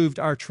removed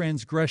our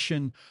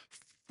transgression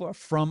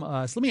from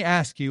us. Let me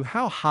ask you,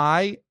 how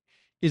high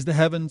is the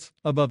heavens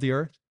above the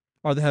earth?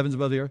 Are the heavens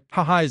above the earth?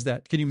 How high is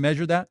that? Can you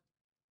measure that?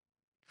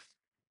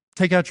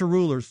 Take out your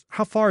rulers.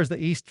 How far is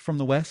the east from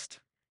the west?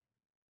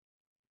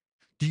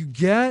 Do you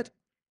get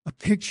a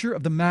picture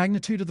of the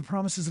magnitude of the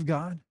promises of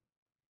God?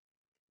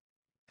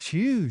 It's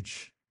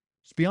huge.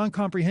 It's beyond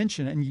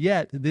comprehension. And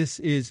yet, this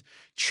is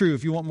true.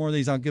 If you want more of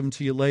these, I'll give them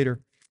to you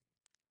later.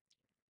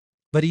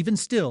 But even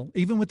still,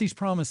 even with these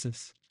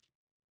promises,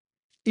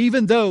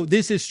 even though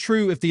this is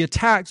true, if the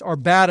attacks are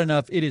bad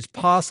enough, it is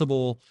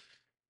possible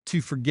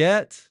to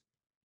forget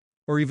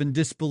or even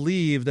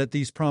disbelieve that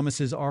these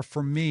promises are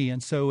for me.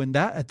 And so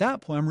at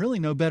that point, I'm really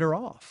no better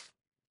off.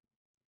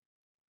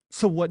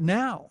 So what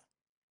now?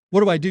 What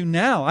do I do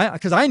now?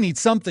 Because I need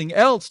something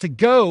else to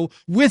go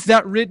with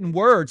that written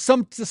word,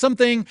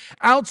 something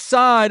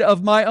outside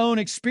of my own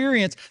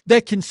experience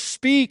that can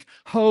speak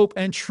hope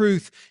and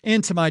truth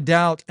into my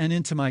doubt and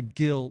into my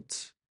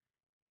guilt.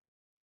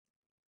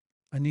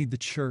 I need the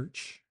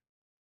church.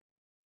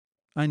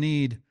 I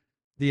need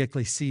the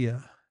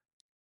ecclesia.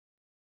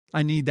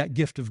 I need that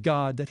gift of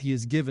God that He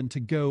has given to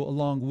go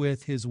along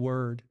with His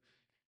word,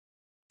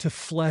 to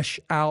flesh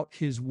out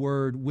His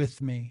word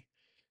with me,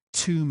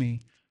 to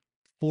me,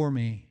 for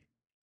me.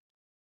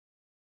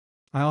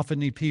 I often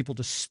need people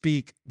to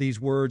speak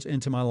these words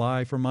into my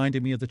life,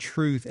 reminding me of the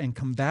truth and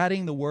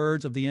combating the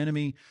words of the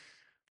enemy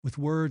with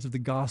words of the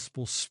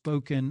gospel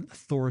spoken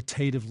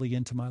authoritatively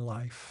into my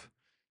life.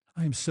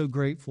 I am so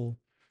grateful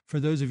for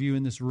those of you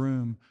in this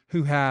room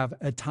who have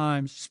at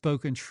times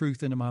spoken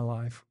truth into my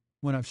life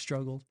when I've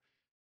struggled.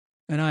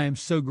 And I am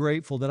so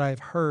grateful that I have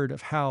heard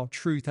of how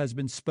truth has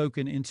been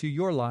spoken into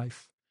your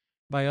life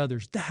by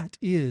others. That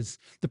is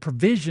the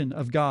provision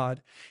of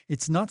God.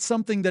 It's not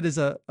something that is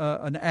an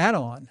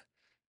add-on.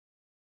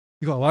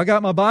 You go, well, I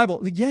got my Bible.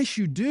 Yes,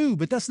 you do,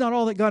 but that's not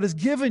all that God has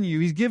given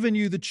you. He's given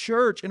you the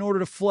church in order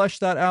to flesh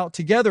that out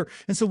together.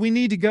 And so we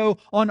need to go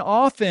on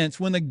offense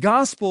when the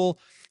gospel,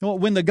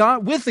 when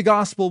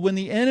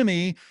the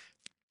enemy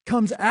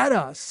comes at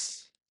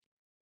us.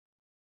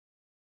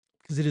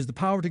 Because it is the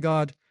power to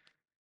God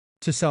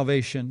to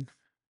salvation.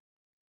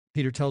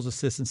 Peter tells us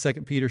this in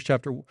 2 Peter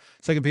chapter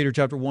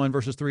 1,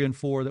 verses 3 and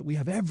 4, that we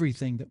have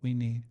everything that we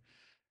need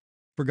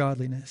for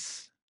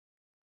godliness.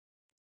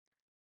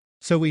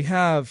 So we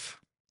have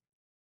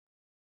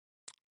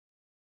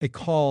a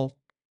call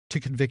to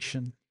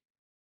conviction.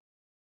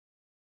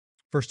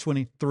 Verse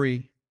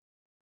 23.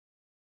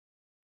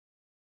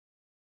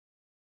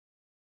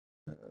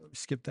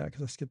 Skip that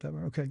because I skipped that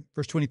one. Okay,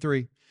 verse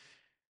 23.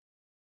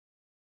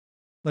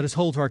 Let us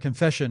hold to our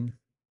confession.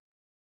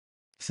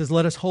 It says,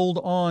 let us hold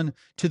on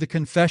to the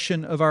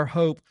confession of our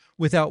hope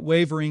without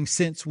wavering,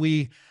 since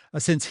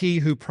he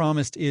who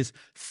promised is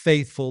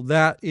faithful.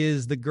 That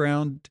is the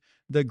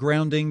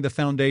grounding, the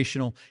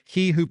foundational.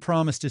 He who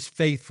promised is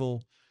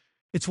faithful.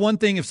 It's one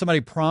thing if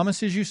somebody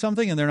promises you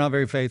something and they're not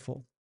very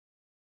faithful.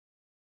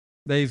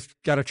 They've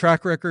got a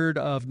track record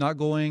of not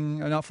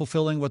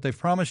fulfilling what they've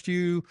promised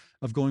you,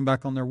 of going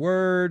back on their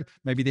word.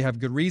 Maybe they have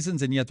good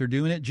reasons and yet they're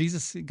doing it.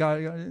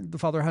 God, the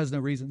Father has no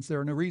reasons. There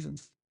are no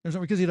reasons. There's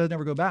no because He doesn't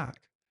ever go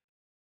back.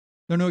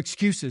 There are no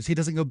excuses. He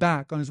doesn't go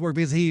back on His word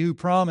because He who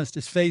promised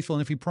is faithful.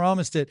 And if He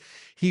promised it,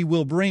 He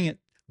will bring it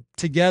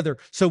together.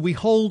 So we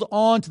hold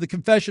on to the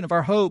confession of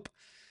our hope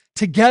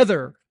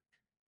together.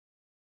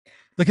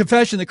 The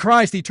confession that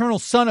Christ, the eternal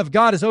Son of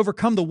God, has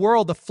overcome the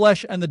world, the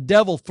flesh, and the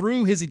devil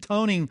through His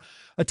atoning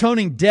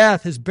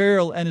death, His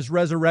burial, and His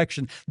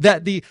resurrection.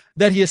 That He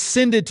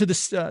ascended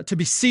to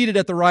be seated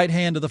at the right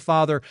hand of the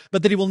Father,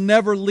 but that He will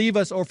never leave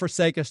us or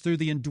forsake us through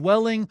the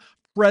indwelling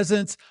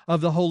presence of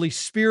the Holy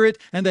Spirit,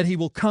 and that He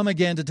will come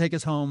again to take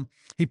us home.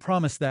 He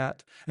promised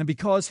that. And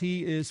because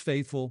He is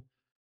faithful,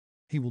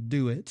 He will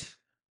do it.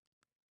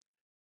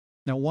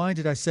 Now, why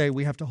did I say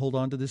we have to hold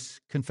on to this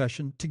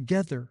confession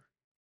together?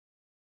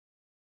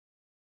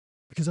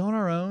 Because on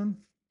our own,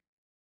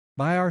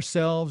 by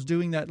ourselves,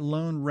 doing that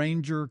Lone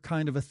Ranger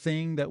kind of a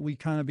thing that we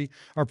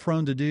are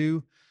prone to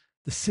do,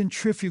 the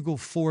centrifugal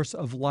force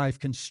of life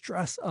can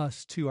stress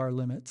us to our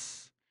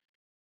limits,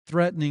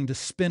 threatening to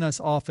spin us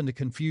off into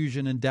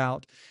confusion and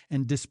doubt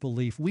and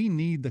disbelief. We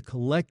need the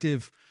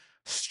collective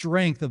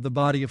strength of the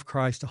body of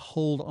Christ to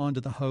hold on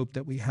to the hope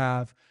that we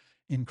have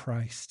in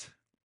Christ.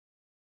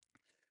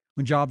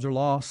 When jobs are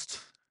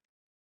lost,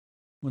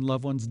 when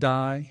loved ones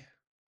die,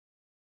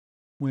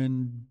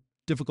 when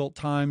difficult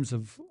times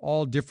of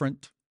all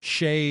different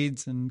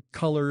shades and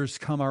colors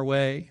come our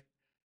way,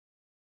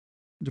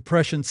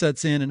 depression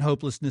sets in and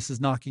hopelessness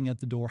is knocking at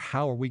the door,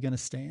 how are we going to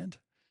stand?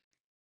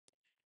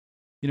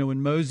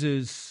 When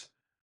Moses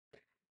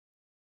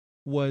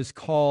was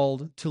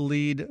called to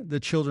lead the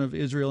children of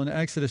Israel in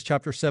Exodus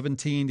chapter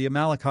 17, the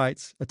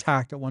Amalekites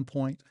attacked at one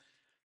point.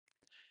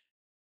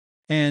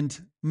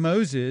 And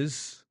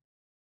Moses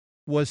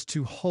was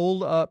to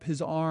hold up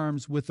his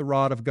arms with the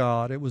rod of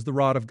God. It was the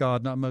rod of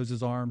God, not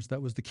Moses' arms,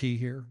 that was the key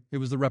here. It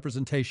was the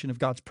representation of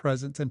God's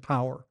presence and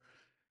power.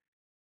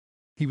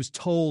 He was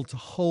told to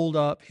hold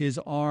up his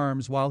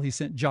arms while he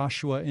sent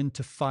Joshua in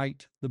to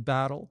fight the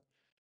battle.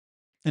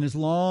 And as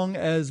long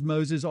as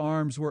Moses'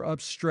 arms were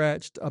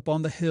upstretched up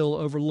on the hill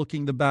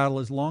overlooking the battle,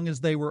 as long as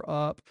they were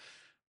up,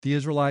 the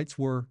Israelites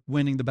were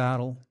winning the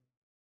battle.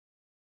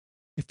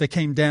 If they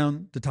came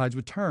down, the tides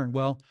would turn.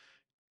 Well,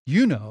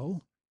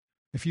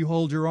 if you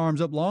hold your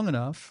arms up long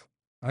enough,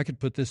 I could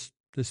put this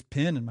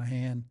pin in my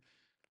hand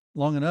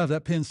long enough,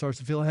 that pin starts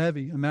to feel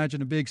heavy.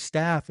 Imagine a big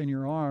staff in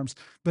your arms.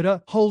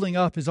 But holding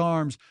up his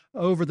arms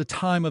over the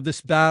time of this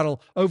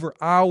battle, over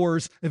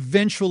hours,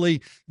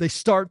 eventually they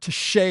start to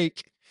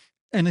shake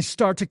and they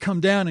start to come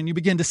down, and you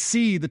begin to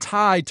see the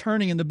tide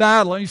turning in the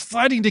battle, and he's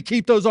fighting to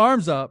keep those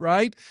arms up,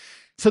 right?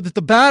 So that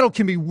the battle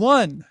can be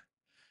won.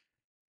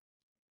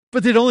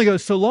 But it only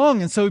goes so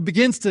long, and so he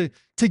begins to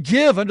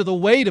give under the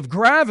weight of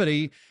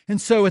gravity.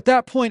 And so at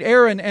that point,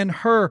 Aaron and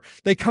Hur,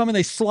 they come and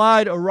they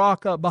slide a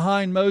rock up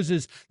behind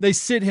Moses. They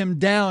sit him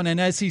down, and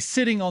as he's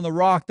sitting on the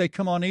rock, they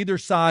come on either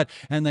side,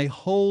 and they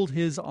hold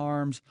his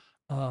arms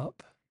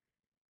up.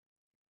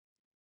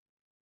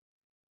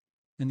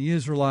 And the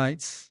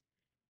Israelites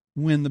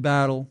win the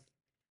battle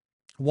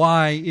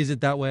Why is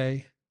it that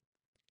way?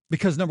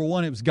 Because number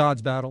one, it was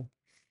God's battle.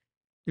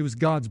 It was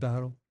God's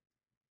battle.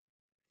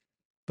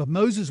 But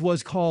Moses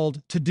was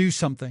called to do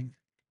something.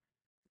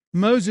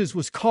 Moses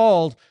was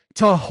called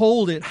to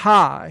hold it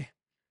high.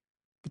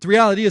 But the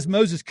reality is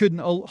Moses couldn't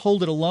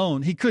hold it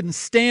alone. He couldn't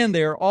stand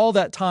there all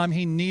that time.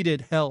 He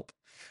needed help.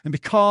 And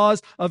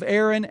because of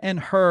Aaron and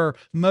Hur,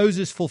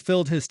 Moses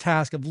fulfilled his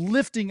task of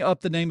lifting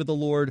up the name of the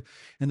Lord,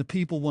 and the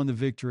people won the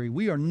victory.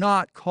 We are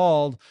not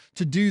called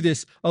to do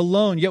this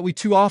alone, yet we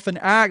too often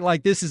act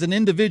like this is an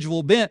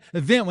individual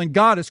event when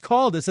God has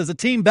called us as a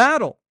team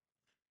battle.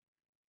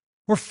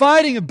 We're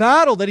fighting a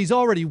battle that He's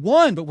already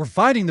won, but we're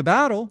fighting the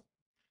battle.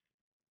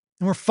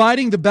 And we're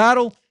fighting the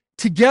battle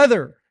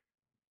together.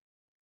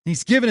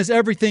 He's given us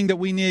everything that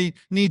we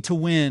need to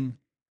win.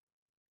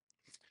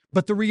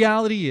 But the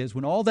reality is,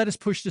 when all that is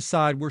pushed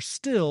aside, we're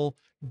still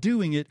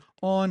doing it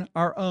on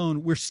our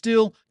own. We're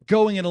still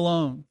going it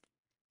alone.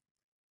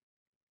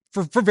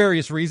 For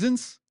various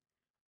reasons.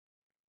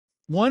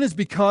 One is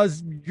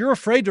because you're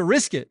afraid to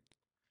risk it.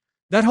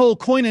 That whole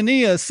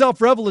koinonia,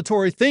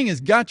 self-revelatory thing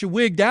has got you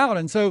wigged out.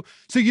 And so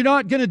you're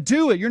not going to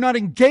do it. You're not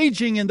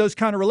engaging in those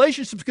kind of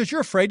relationships because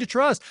you're afraid to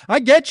trust. I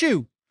get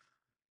you.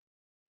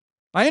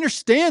 I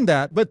understand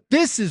that, but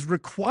this is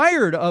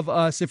required of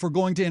us if we're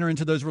going to enter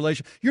into those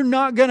relationships. You're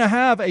not going to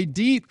have a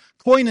deep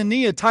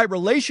koinonia type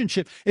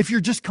relationship if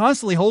you're just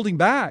constantly holding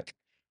back.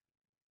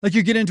 Like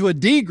you get into a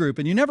D group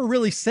and you never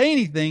really say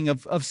anything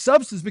of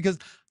substance because,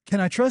 can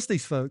I trust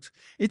these folks?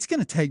 It's going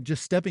to take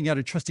just stepping out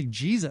and trusting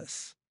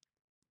Jesus.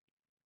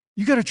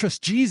 You got to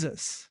trust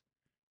Jesus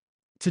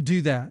to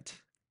do that.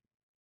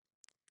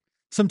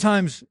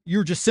 Sometimes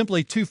you're just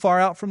simply too far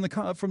out from the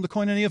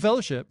koinonia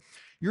fellowship.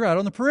 You're out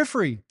on the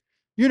periphery.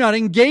 You're not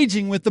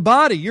engaging with the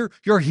body.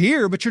 You're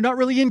here, but you're not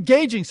really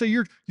engaging. So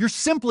you're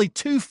simply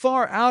too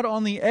far out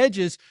on the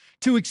edges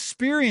to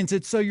experience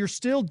it. So you're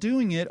still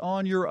doing it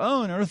on your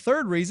own. Or a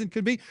third reason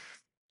could be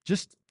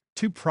just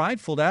too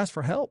prideful to ask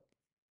for help.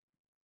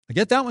 I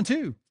get that one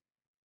too.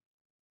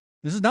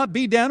 This is not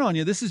beat down on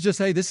you. This is just,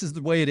 hey, this is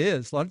the way it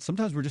is.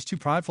 Sometimes we're just too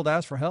prideful to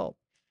ask for help.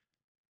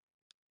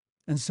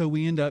 And so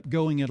we end up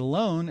going it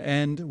alone,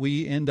 and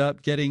we end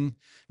up getting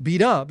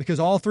beat up because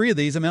all three of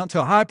these amount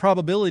to a high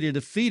probability of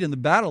defeat in the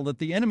battle that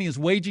the enemy is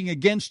waging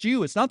against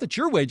you. It's not that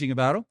you're waging a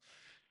battle.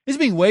 It's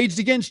being waged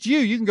against you.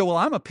 You can go, well,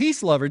 I'm a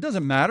peace lover. It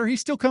doesn't matter.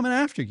 He's still coming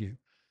after you.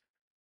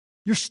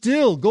 You're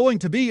still going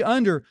to be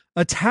under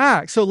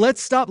attack. So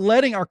let's stop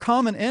letting our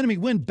common enemy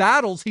win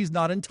battles he's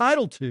not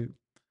entitled to.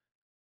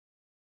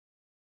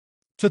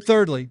 So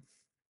thirdly,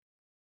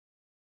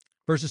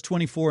 verses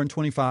 24 and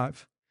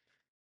 25.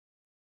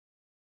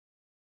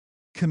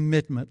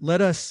 Commitment. Let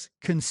us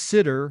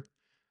consider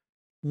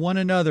one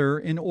another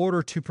in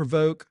order to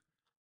provoke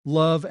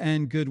love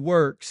and good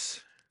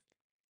works,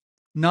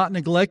 not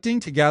neglecting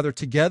to gather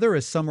together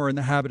as some are in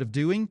the habit of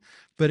doing,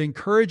 but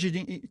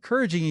encouraging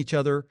each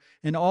other,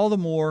 and all the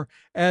more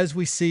as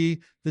we see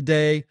the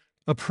day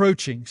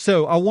approaching.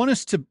 So I want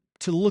us to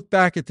look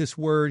back at this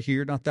word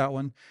here, not that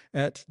one,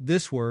 at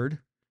this word,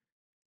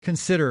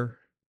 consider.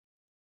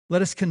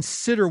 Let us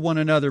consider one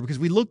another, because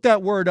we looked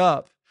that word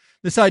up.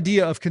 This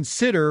idea of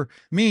consider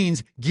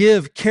means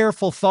give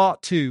careful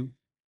thought to.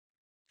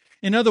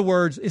 In other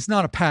words, it's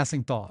not a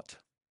passing thought.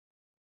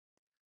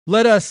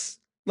 Let us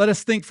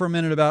think for a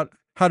minute about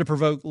how to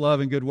provoke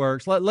love and good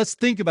works. Let's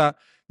think about,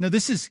 no,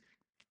 this is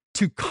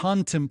to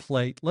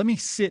contemplate. Let me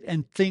sit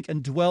and think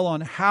and dwell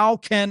on how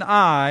can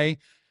I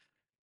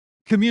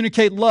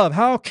communicate love?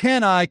 How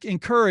can I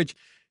encourage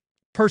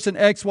person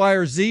X, Y,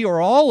 or Z, or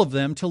all of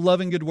them to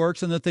love and good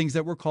works and the things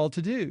that we're called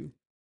to do?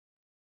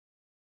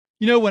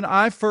 You know, when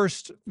I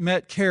first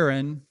met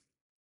Karen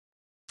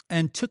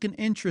and took an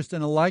interest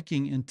and a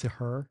liking into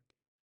her,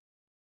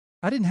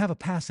 I didn't have a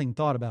passing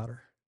thought about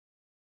her.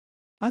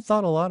 I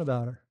thought a lot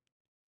about her.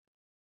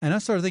 And I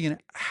started thinking,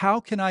 how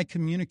can I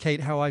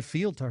communicate how I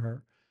feel to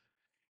her?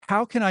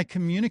 How can I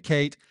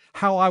communicate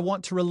how I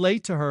want to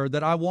relate to her,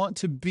 that I want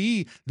to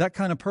be that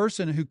kind of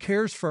person who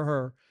cares for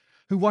her,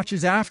 who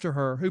watches after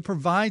her, who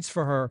provides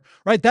for her,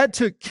 right? That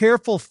took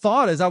careful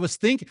thought as I was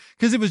thinking,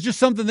 because it was just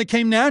something that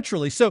came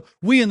naturally. So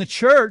we in the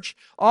church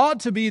ought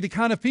to be the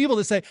kind of people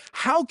that say,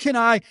 how can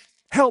I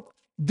help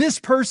this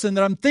person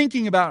that I'm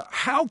thinking about?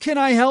 How can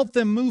I help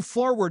them move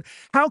forward?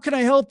 How can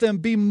I help them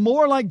be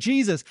more like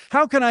Jesus?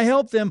 How can I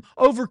help them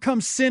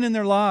overcome sin in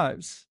their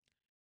lives?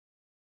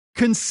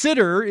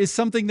 Consider is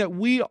something that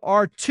we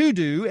are to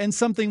do, and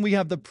something we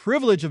have the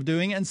privilege of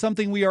doing, and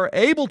something we are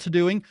able to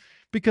doing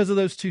because of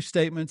those two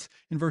statements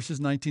in verses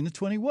 19 to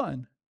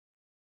 21.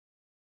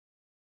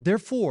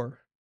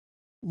 Therefore,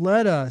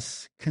 let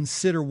us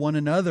consider one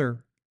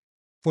another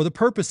for the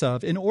purpose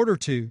of, in order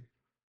to,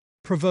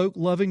 provoke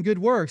love and good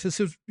works.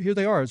 Here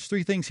they are. It's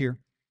three things here.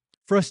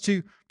 For us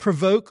to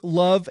provoke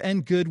love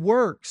and good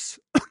works.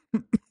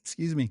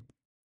 Excuse me.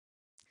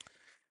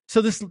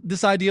 So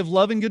this idea of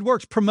love and good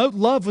works, promote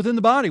love within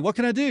the body. What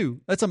can I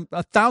do? That's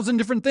a thousand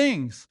different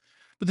things.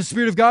 But the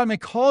Spirit of God may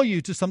call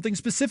you to something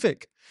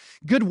specific.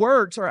 Good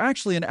works are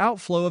actually an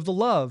outflow of the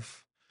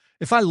love.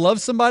 If I love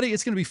somebody,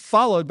 it's going to be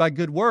followed by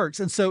good works.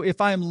 And so if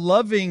I am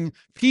loving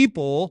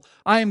people,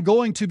 I am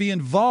going to be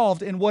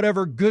involved in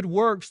whatever good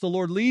works the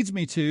Lord leads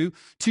me to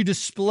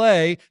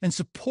display and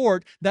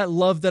support that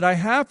love that I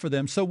have for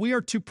them. So we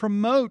are to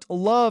promote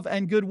love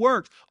and good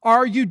works.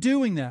 Are you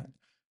doing that?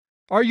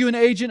 Are you an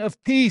agent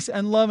of peace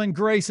and love and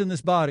grace in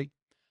this body?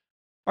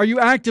 Are you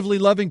actively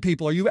loving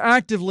people? Are you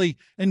actively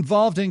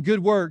involved in good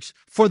works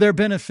for their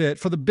benefit,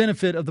 for the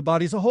benefit of the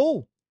body as a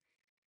whole?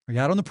 Are you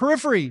out on the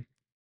periphery?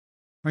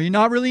 Are you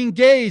not really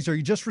engaged? Are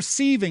you just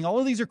receiving? All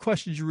of these are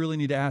questions you really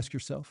need to ask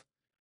yourself.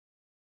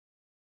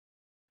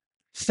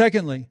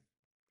 Secondly,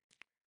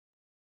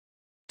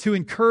 to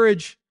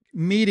encourage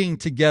meeting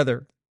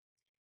together,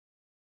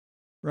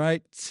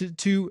 right?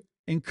 To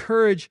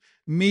encourage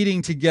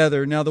meeting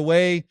together. Now, the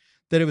way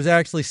that it was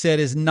actually said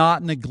is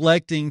not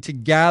neglecting to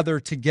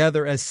gather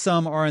together as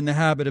some are in the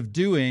habit of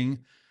doing.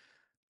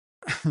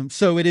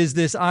 So it is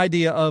this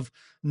idea of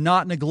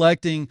not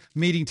neglecting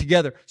meeting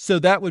together. So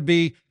that would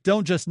be,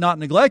 don't just not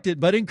neglect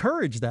it, but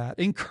encourage that.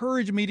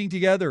 Encourage meeting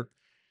together.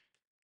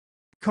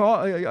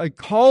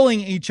 Calling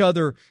each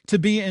other to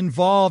be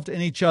involved in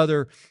each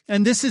other.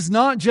 And this is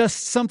not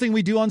just something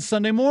we do on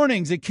Sunday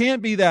mornings. It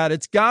can't be that.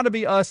 It's got to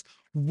be us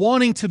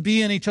wanting to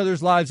be in each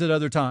other's lives at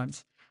other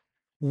times.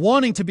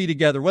 Wanting to be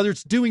together, whether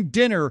it's doing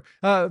dinner,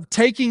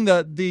 taking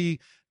the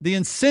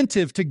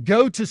incentive to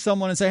go to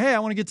someone and say, hey, I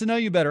want to get to know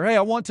you better. Hey,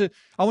 I want to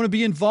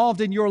be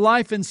involved in your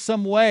life in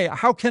some way.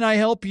 How can I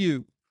help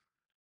you?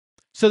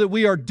 So that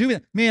we are doing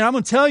it. Man, I'm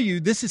going to tell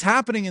you, this is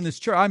happening in this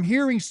church. I'm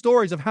hearing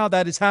stories of how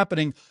that is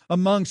happening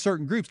among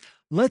certain groups.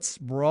 Let's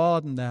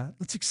broaden that.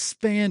 Let's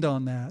expand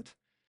on that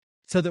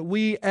so that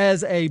we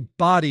as a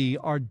body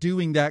are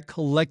doing that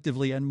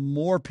collectively and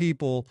more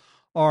people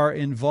are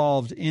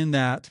involved in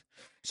that.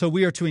 So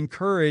we are to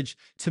encourage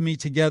to meet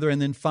together.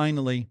 And then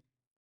finally,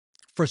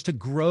 for us to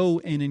grow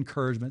in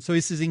encouragement. So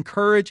he says,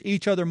 encourage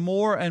each other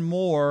more and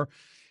more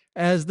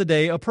as the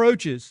day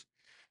approaches.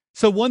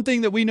 So one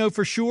thing that we know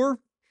for sure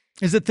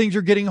is that things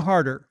are getting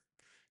harder.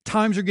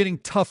 Times are getting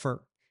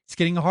tougher. It's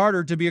getting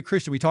harder to be a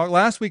Christian. We talked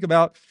last week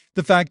about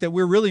the fact that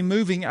we're really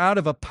moving out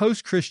of a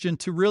post-Christian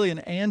to really an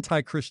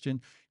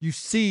anti-Christian. You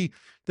see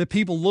that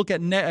people look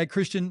at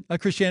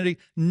Christianity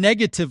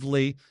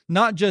negatively,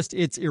 not just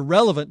it's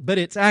irrelevant, but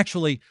it's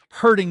actually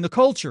hurting the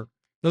culture.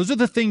 Those are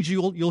the things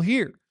you'll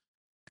hear.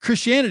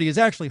 Christianity is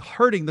actually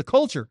hurting the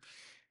culture.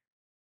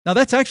 Now,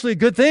 that's actually a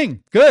good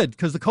thing. Good,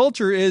 because the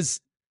culture is,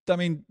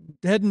 heading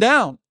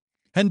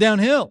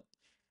downhill.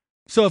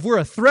 So if we're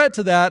a threat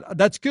to that,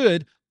 that's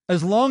good,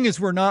 as long as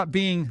we're not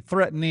being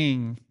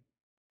threatening.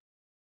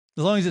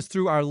 As long as it's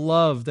through our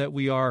love that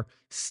we are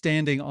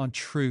standing on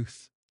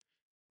truth.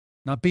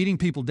 Not beating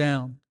people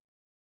down,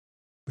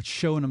 but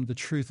showing them the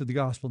truth of the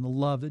gospel and the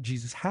love that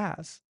Jesus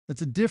has.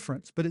 That's a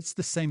difference, but it's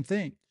the same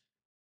thing.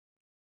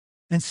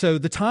 And so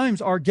the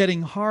times are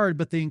getting hard,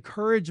 but the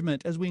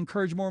encouragement, as we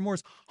encourage more and more,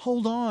 is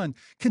hold on,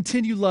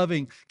 continue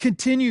loving,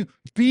 continue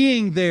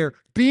being there,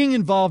 being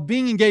involved,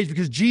 being engaged,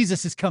 because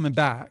Jesus is coming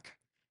back.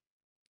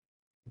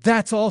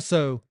 That's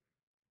also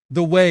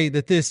the way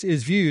that this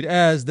is viewed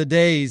as the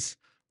days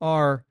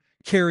are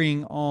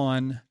carrying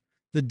on.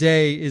 The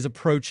day is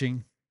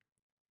approaching.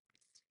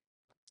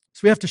 So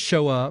we have to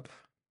show up.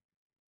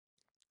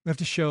 We have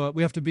to show up.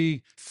 We have to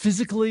be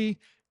physically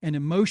and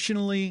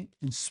emotionally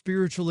and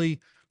spiritually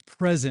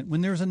present.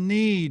 When there's a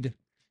need,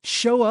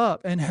 show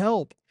up and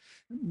help.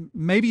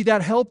 Maybe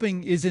that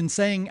helping is in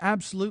saying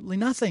absolutely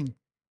nothing,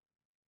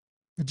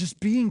 or just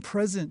being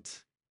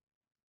present.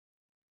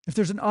 If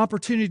there's an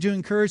opportunity to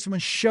encourage someone,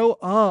 show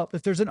up.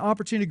 If there's an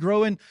opportunity to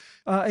grow in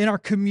our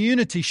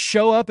community,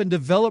 show up and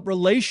develop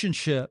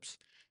relationships.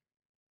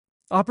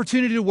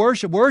 Opportunity to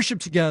worship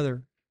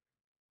together.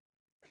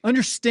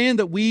 Understand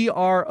that we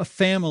are a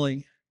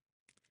family.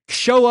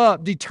 Show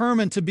up,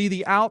 determined to be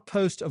the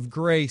outpost of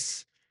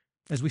grace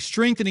as we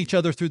strengthen each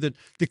other through the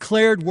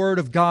declared word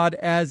of God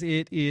as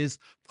it is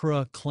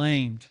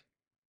proclaimed.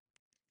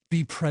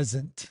 Be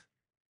present.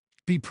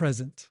 Be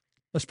present.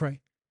 Let's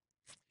pray.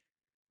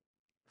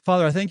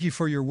 Father, I thank you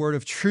for your word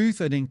of truth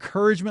and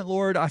encouragement,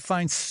 Lord. I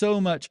find so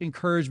much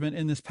encouragement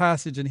in this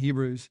passage in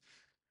Hebrews.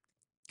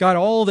 God,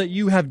 all that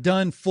you have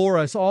done for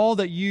us, all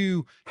that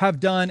you have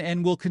done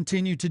and will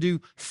continue to do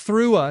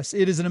through us,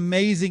 it is an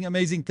amazing,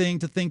 amazing thing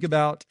to think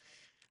about.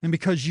 And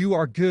because you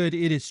are good,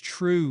 it is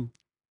true.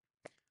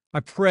 I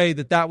pray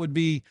that that would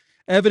be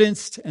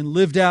evidenced and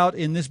lived out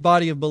in this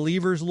body of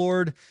believers,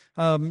 Lord,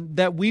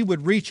 that we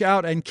would reach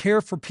out and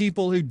care for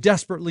people who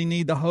desperately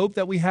need the hope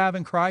that we have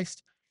in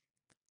Christ,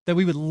 that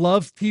we would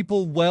love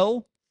people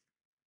well,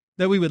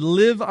 that we would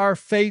live our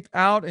faith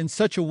out in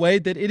such a way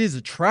that it is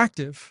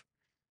attractive.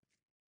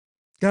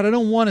 God, I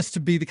don't want us to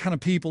be the kind of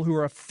people who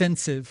are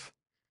offensive,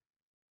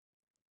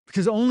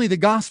 because only the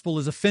gospel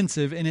is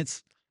offensive in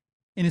its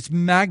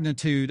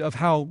magnitude of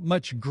how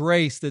much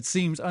grace that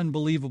seems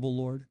unbelievable,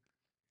 Lord.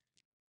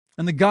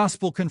 And the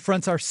gospel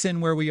confronts our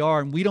sin where we are,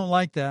 and we don't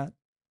like that.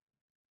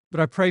 But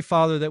I pray,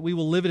 Father, that we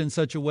will live it in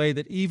such a way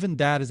that even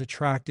that is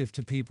attractive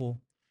to people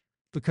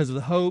because of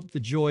the hope, the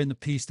joy, and the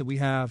peace that we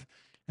have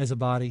as a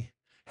body.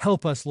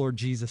 Help us, Lord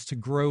Jesus, to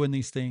grow in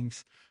these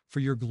things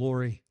for your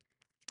glory.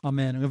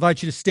 Amen. I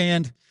invite you to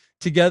stand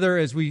together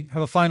as we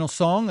have a final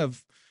song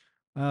of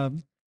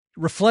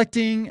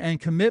reflecting and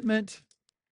commitment